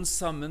noen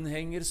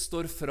sammenhenger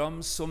står fram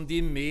som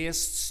de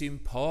mest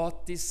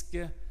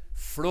sympatiske,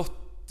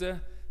 flotte,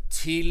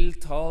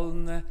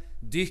 tiltalende,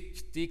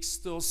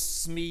 dyktigste og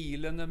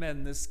smilende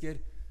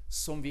mennesker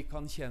som vi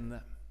kan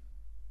kjenne.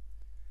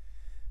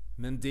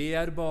 Men det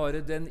er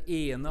bare den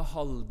ene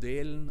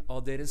halvdelen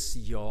av deres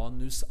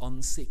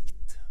janusansikt.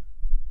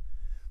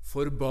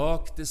 For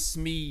bak det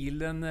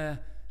smilende,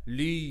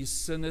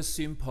 lysende,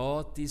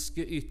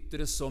 sympatiske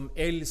ytre som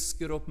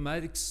elsker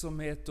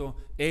oppmerksomhet og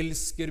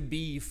elsker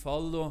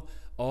bifall og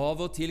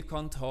av og til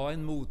kan ta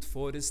en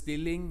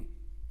motforestilling,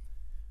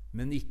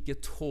 men ikke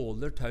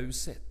tåler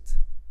taushet.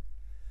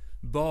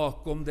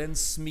 Bakom den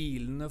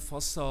smilende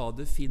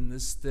fasade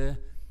finnes det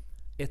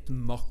et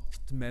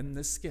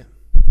maktmenneske,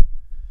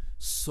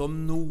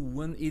 som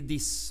noen i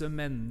disse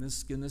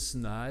menneskenes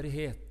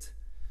nærhet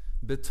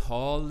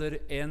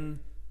betaler en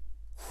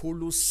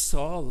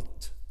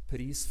kolossalt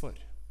pris for.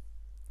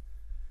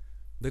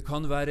 Det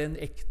kan være en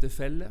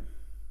ektefelle.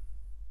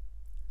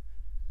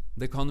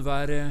 Det kan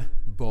være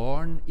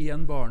barn i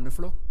en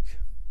barneflokk.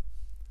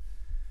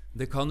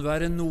 Det kan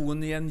være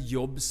noen i en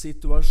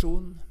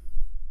jobbsituasjon.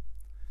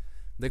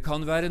 Det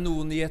kan være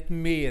noen i et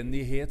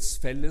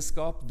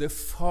menighetsfellesskap. Det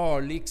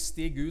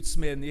farligste i Guds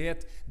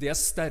menighet, det er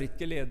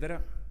sterke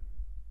ledere.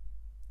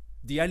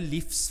 De er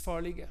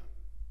livsfarlige.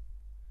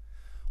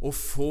 Og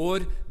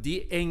får de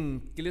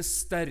enkle,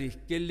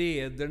 sterke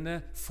lederne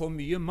for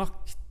mye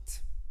makt,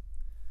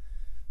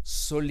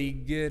 så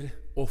ligger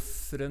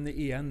ofrene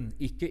igjen,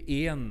 ikke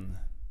én,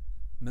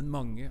 men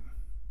mange.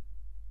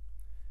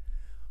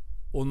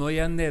 Og når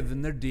jeg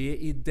nevner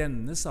det i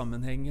denne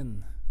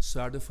sammenhengen,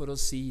 så er det for å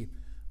si,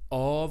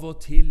 av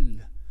og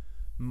til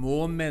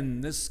må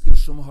mennesker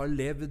som har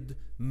levd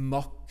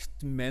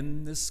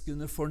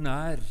maktmenneskene for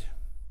nær,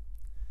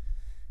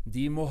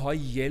 de må ha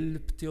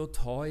hjelp til å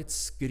ta et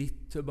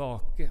skritt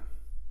tilbake.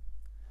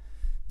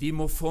 De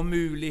må få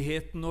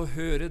muligheten å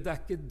høre, det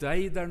er ikke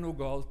deg det er noe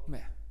galt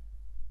med.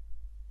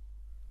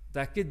 Det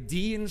er ikke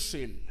din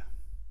skyld.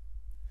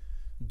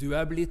 Du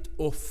er blitt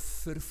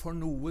offer for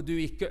noe du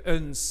ikke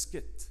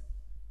ønsket,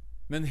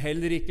 men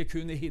heller ikke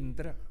kunne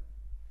hindre.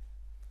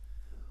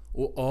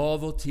 Og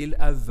av og til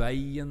er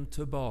veien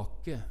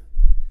tilbake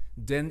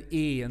den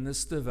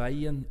eneste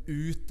veien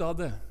ut av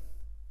det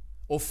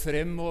og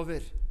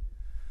fremover,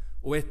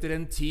 og etter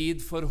en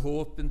tid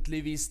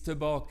forhåpentligvis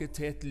tilbake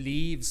til et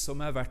liv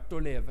som er verdt å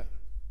leve.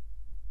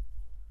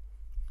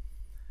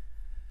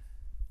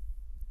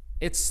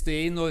 Et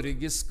sted i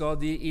Norge skal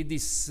de i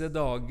disse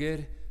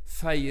dager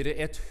feire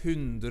et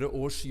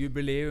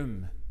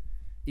 100-årsjubileum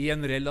i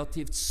en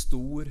relativt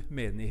stor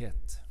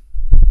menighet.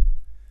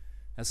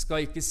 Jeg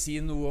skal ikke si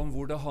noe om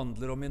hvor det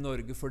handler om i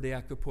Norge, for det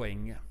er ikke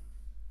poenget.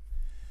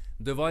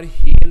 Det var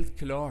helt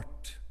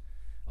klart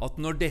at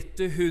når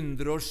dette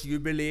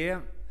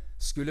 100-årsjubileet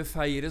skulle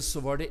feires,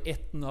 så var det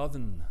ett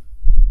navn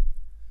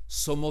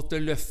som måtte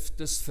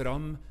løftes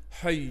fram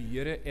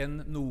høyere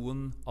enn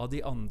noen av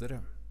de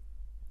andre.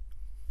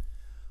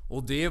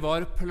 Og det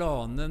var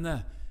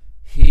planene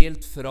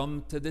helt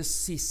fram til det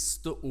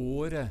siste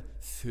året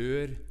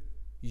før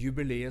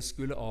jubileet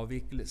skulle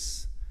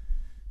avvikles.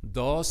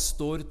 Da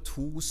står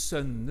 2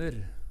 sønner,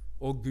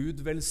 og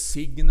Gud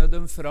velsigne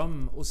dem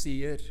fram, og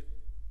sier: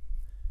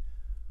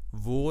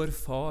 Vår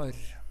far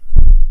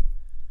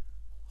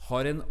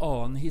har en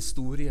annen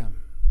historie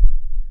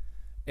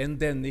enn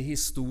denne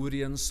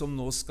historien som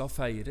nå skal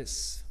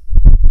feires.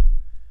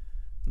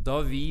 Da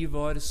vi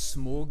var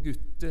små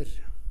gutter,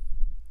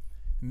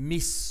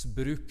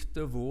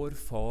 misbrukte vår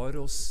far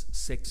oss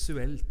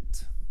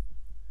seksuelt,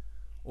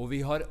 og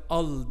vi har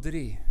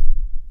aldri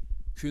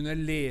kunne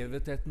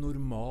levet et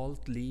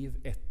normalt liv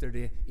etter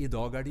det. I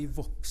dag er de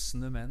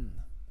voksne menn.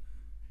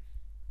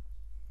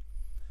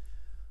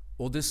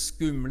 Og det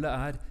skumle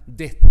er,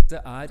 dette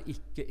er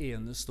ikke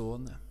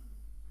enestående.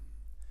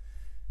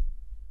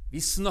 Vi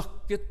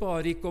snakket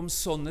bare ikke om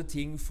sånne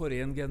ting for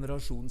en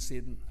generasjon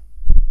siden.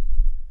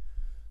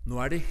 Nå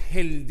er det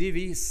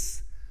heldigvis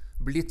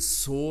blitt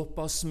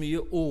såpass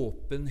mye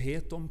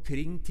åpenhet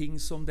omkring ting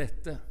som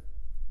dette,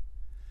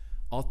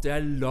 at det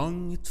er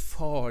langt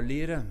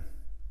farligere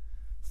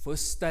for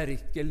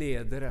sterke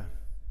ledere,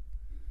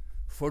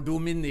 for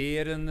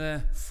dominerende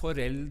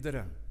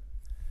foreldre,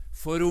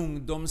 for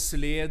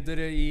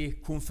ungdomsledere i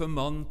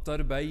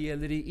konfirmantarbeid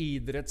eller i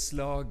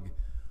idrettslag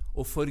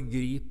å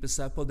forgripe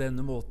seg på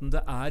denne måten. Det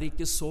er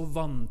ikke så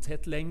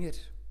vanntett lenger,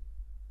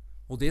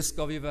 og det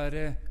skal vi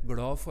være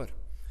glad for.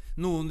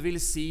 Noen vil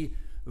si,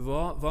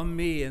 hva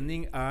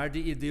mening er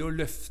det i det å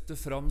løfte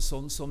fram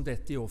sånn som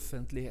dette i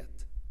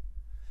offentlighet?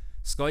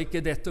 Skal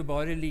ikke dette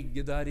bare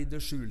ligge der i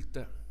det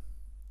skjulte?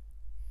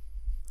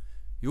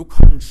 Jo,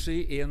 kanskje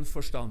i en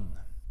forstand.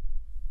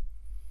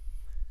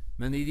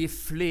 Men i de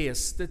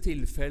fleste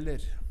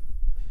tilfeller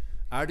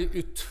er det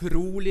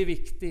utrolig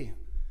viktig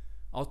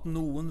at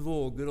noen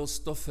våger å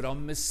stå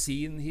fram med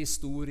sin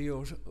historie.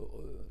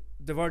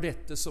 Det var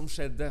dette som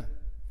skjedde.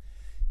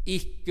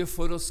 Ikke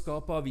for å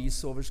skape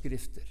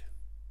avisoverskrifter,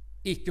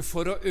 ikke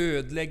for å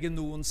ødelegge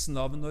noens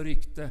navn og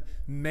rykte,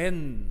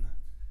 men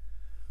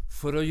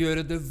for å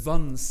gjøre det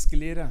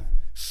vanskeligere.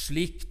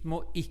 Slikt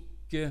må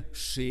ikke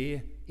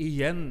skje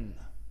igjen.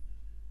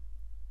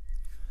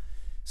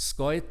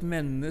 Skal et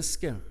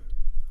menneske,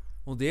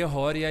 og det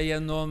har jeg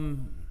gjennom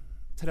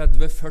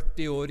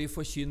 30-40 år i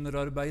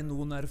forkynnerarbeid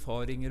noen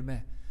erfaringer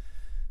med,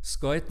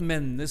 skal et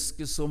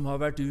menneske som har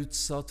vært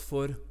utsatt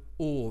for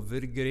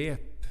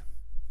overgrep,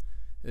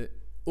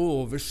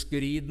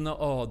 overskridende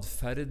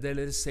adferd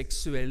eller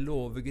seksuelle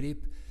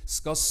overgrep,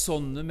 skal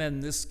sånne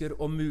mennesker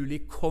om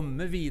mulig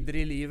komme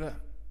videre i livet,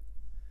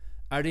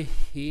 er det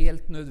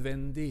helt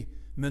nødvendig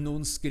med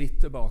noen skritt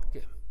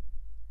tilbake.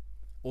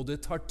 Og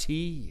det tar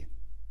tid,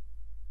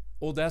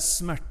 og det er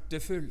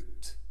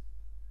smertefullt,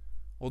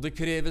 og det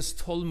kreves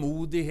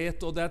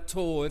tålmodighet, og det er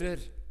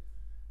tårer,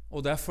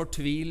 og det er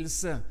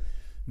fortvilelse,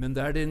 men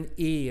det er den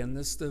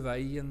eneste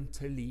veien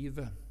til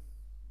livet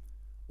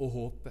og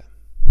håpet.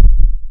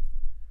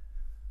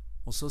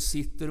 Og så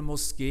sitter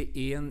måske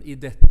en i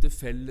dette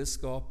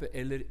fellesskapet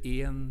eller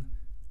en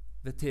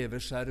ved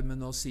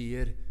TV-skjermen og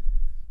sier: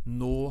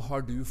 nå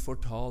har du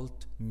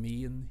fortalt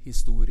min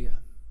historie,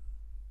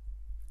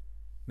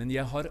 men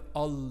jeg har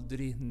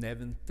aldri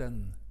nevnt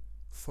den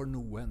for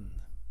noen.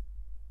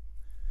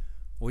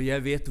 Og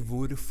jeg vet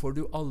hvorfor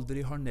du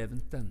aldri har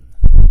nevnt den.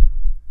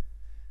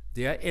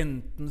 Det er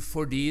enten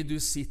fordi du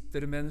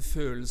sitter med en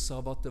følelse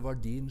av at det var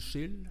din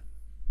skyld,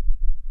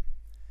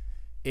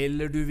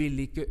 eller du vil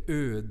ikke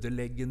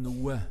ødelegge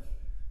noe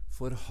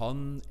for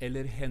han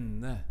eller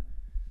henne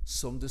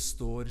som det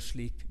står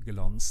slik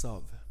glans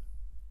av.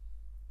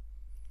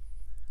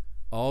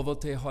 Av og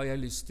til har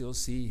jeg lyst til å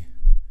si: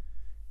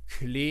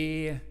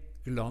 kle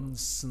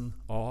glansen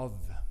av.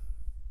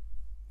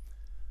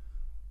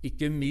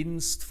 Ikke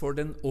minst for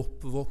den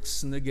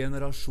oppvoksende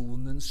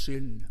generasjonens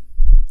skyld,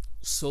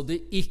 så det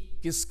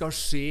ikke skal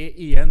skje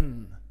igjen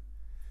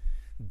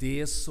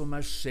det som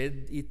er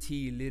skjedd i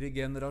tidligere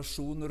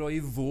generasjoner og i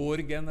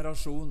vår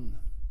generasjon.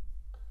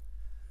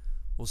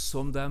 og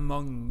som det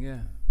mange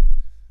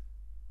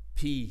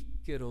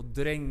piker og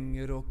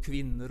drenger og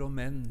kvinner og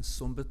menn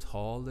som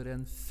betaler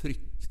en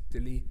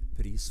fryktelig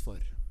pris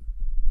for.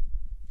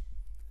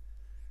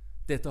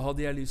 Dette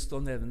hadde jeg lyst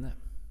til å nevne.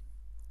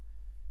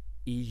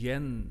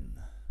 Igjen,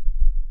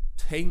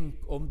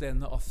 tenk om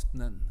denne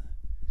aftenen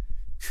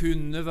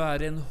kunne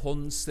være en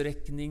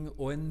håndsrekning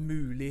og en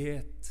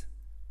mulighet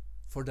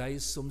for deg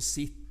som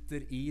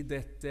sitter i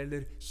dette,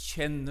 eller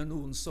kjenner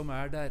noen som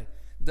er der.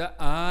 Det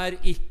er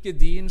ikke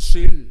din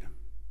skyld.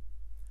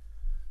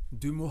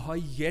 Du må ha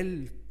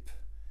hjelp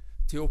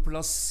til å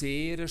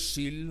plassere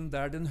skylden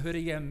der den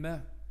hører hjemme,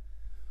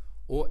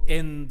 og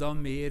enda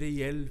mer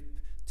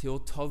hjelp til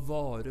å ta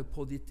vare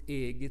på ditt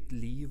eget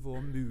liv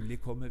og om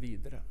mulig komme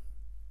videre.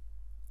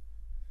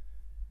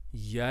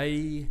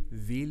 Jeg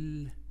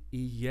vil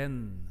igjen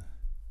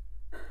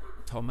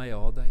ta meg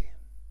av deg.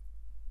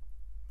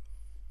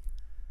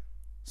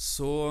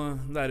 Så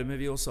nærmer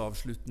vi oss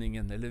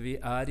avslutningen, eller vi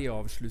er i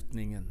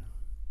avslutningen.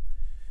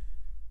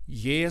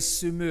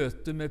 Jesu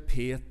møte med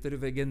Peter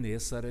ved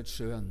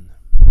Genesaretsjøen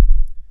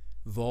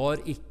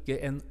var ikke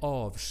en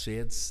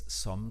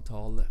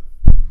avskjedssamtale.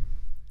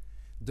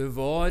 Det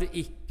var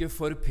ikke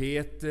for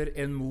Peter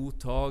en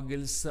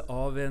mottagelse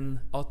av en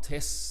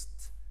attest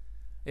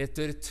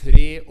etter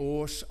 3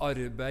 års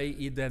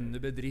arbeid i denne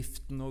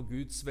bedriften og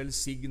Guds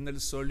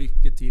velsignelse og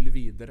lykke til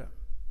videre.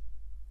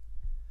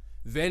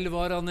 Vel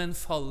var han en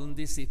fallen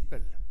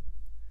disippel.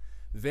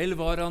 Vel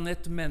var han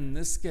et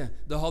menneske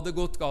det hadde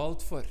gått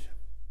galt for.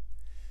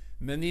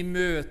 Men i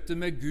møte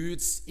med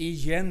Guds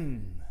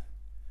igjen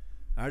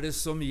er det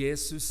som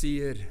Jesus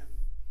sier: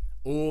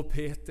 Å,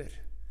 Peter,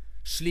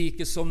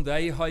 slike som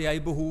deg har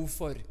jeg behov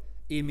for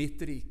i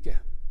mitt rike.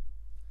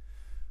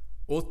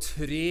 Og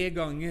 3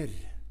 ganger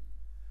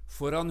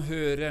får han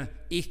høre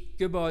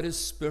ikke bare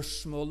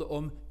spørsmålet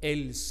om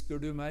elsker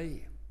du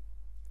meg,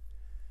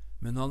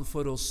 men han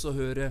får også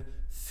høre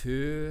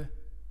fø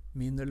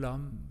mine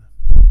lam,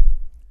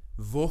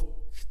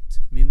 vokt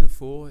mine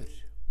får,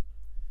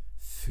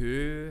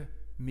 fø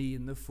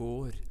mine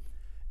får.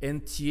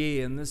 En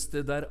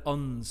tjeneste der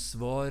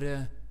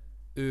ansvaret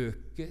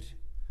øker,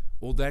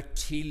 og der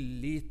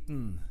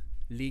tilliten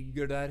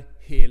ligger der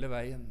hele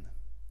veien.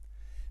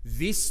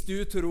 Hvis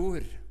du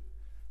tror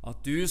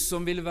at du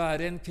som vil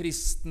være en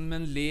kristen,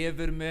 men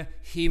lever med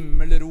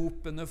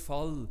himmelropende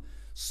fall,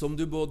 som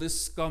du både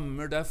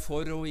skammer deg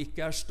for og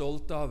ikke er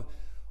stolt av,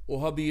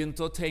 og har begynt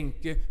å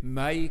tenke,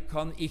 meg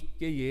kan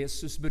ikke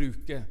Jesus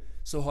bruke,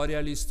 så har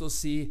jeg lyst til å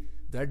si,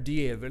 det er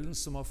djevelen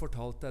som har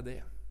fortalt deg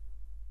det.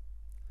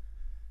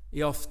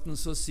 I aften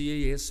så sier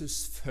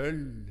Jesus,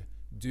 følg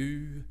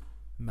du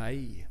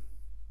meg.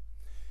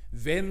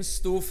 Hvem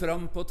sto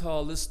fram på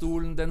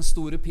talestolen den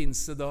store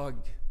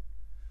pinsedag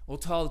og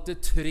talte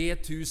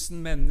 3000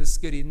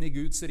 mennesker inn i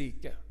Guds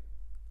rike?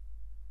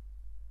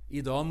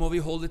 I dag må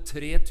vi holde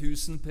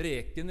 3000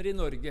 prekener i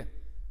Norge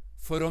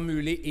for om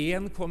mulig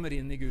 1 kommer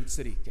inn i Guds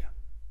rike.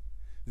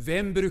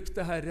 Hvem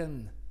brukte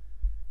Herren?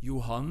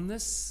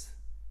 Johannes,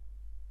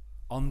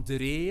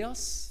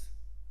 Andreas,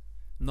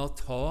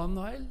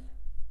 Nathanael.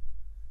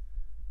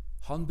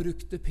 Han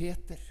brukte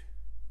Peter.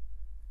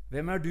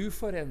 Hvem er du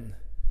for en?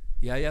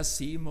 Jeg er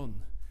Simon.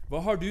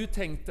 Hva har du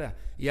tenkt deg?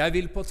 Jeg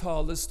vil på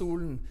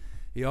talestolen.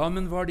 Ja,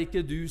 men var det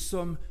ikke du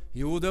som...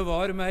 Jo, det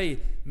var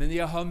meg, men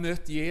jeg har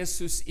møtt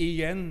Jesus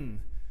igjen,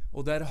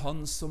 og det er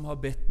han som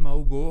har bedt meg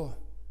å gå.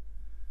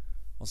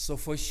 Og så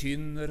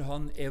forkynner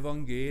han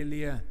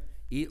evangeliet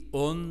i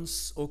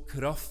ånds og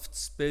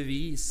krafts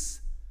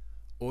bevis,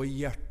 og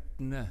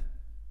hjertene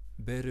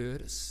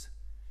berøres.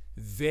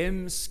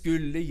 Hvem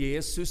skulle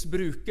Jesus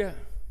bruke,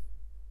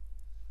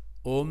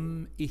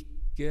 om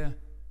ikke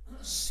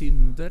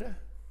syndere?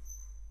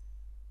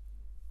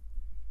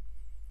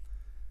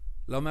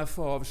 La meg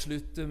få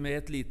avslutte med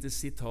et lite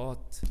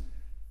sitat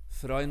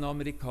fra en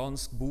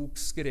amerikansk bok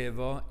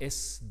skrevet av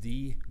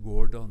S.D.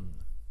 Gordon.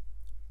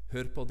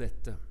 Hør på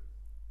dette.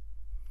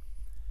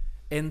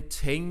 En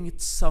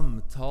tenkt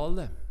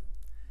samtale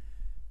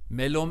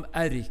mellom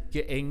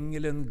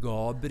erkeengelen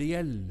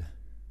Gabriel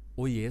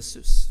og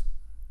Jesus.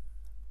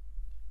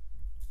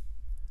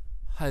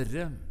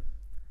 Herre,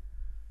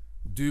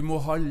 du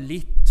må ha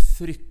litt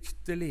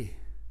fryktelig.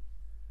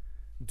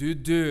 Du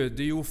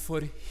døde jo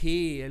for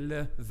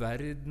hele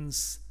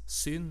verdens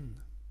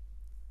synd.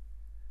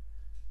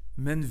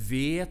 Men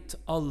vet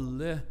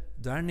alle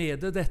der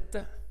nede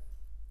dette?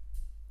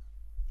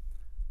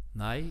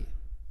 Nei,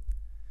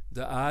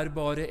 det er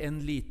bare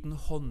en liten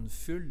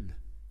håndfull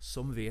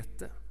som vet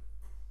det.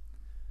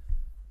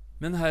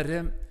 Men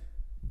Herre,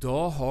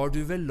 da har du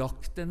vel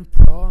lagt en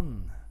plan.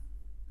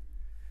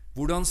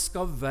 Hvordan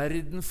skal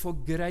verden få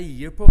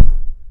greie på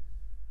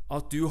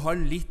at du har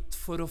litt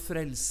for å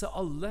frelse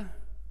alle?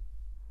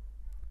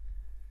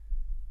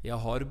 Jeg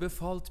har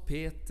befalt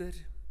Peter,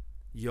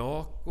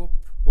 Jakob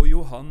og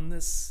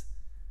Johannes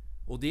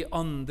og de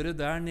andre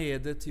der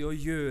nede til å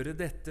gjøre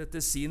dette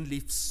til sin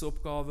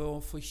livsoppgave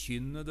og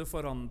forkynne det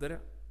for andre.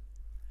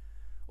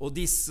 Og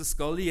disse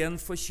skal igjen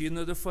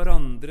forkynne det for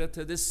andre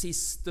til det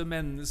siste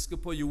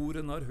mennesket på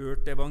jorden har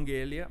hørt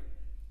evangeliet.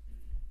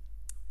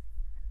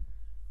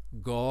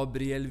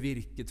 Gabriel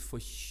virket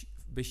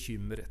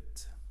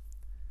bekymret.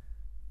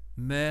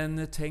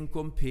 Men tenk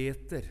om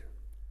Peter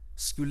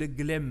skulle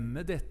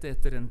glemme dette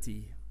etter en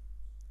tid.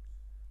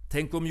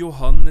 Tenk om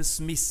Johannes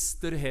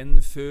mister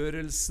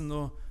henførelsen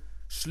og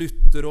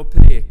slutter å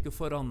preke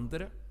for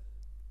andre.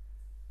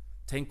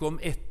 Tenk om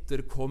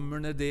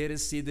etterkommerne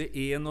deres i det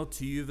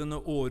 21.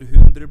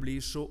 århundre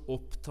blir så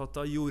opptatt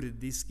av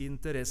jordiske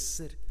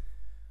interesser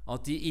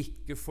at de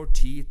ikke får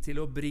tid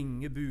til å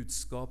bringe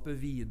budskapet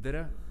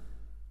videre.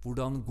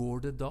 Hvordan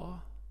går det da?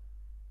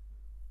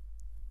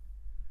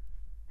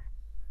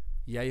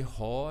 Jeg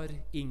har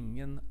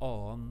ingen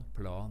annen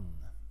plan.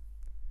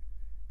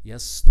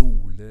 Jeg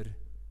stoler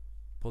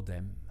på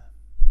dem.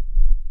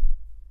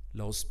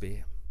 La oss be.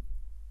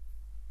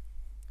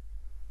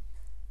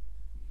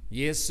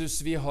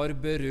 Jesus, vi har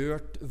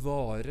berørt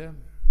vare,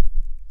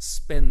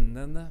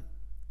 spennende,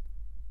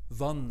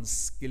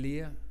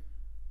 vanskelige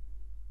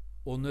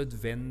og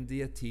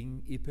nødvendige ting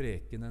i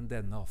prekenen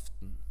denne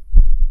aften.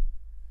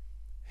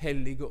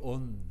 Hellige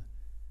Ånd,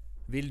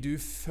 vil du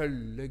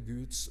følge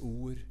Guds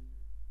ord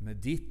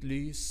med ditt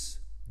lys,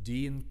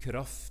 din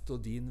kraft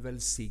og din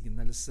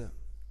velsignelse,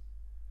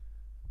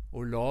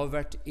 og la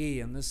hvert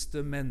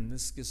eneste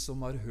menneske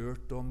som har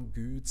hørt om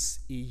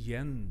Guds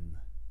igjen,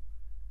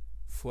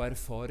 få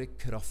erfare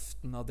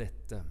kraften av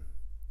dette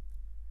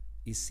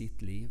i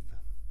sitt liv.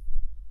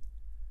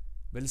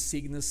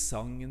 Velsigne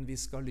sangen vi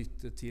skal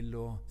lytte til,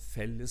 og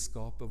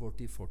fellesskapet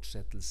vårt i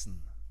fortsettelsen.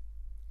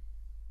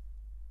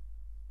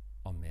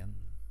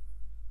 Amen.